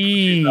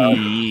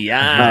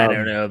 I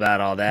don't know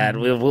about all that.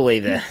 We'll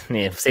leave that.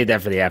 Yeah, save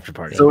that for the after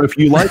party. So if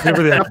you like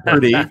Jeff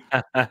Purdy,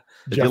 if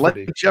you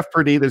like Jeff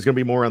Purdy, there's going to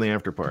be more on the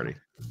after party.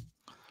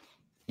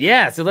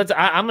 Yeah, so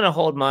I'm going to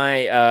hold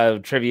my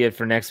trivia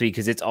for next week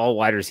because it's all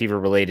wide receiver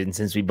related. And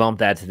since we bumped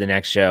that to the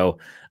next show,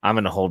 I'm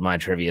going to hold my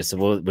trivia. So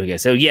we'll go.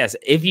 So yes,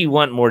 if you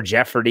want more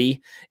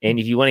Jeopardy, and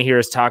if you want to hear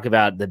us talk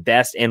about the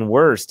best and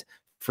worst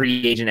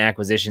free agent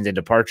acquisitions and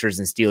departures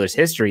in Steelers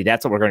history,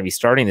 that's what we're going to be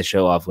starting the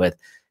show off with.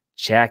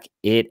 Check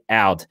it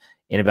out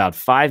in about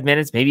 5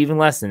 minutes, maybe even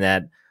less than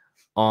that,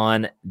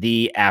 on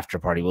the after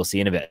party. We'll see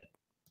you in a bit.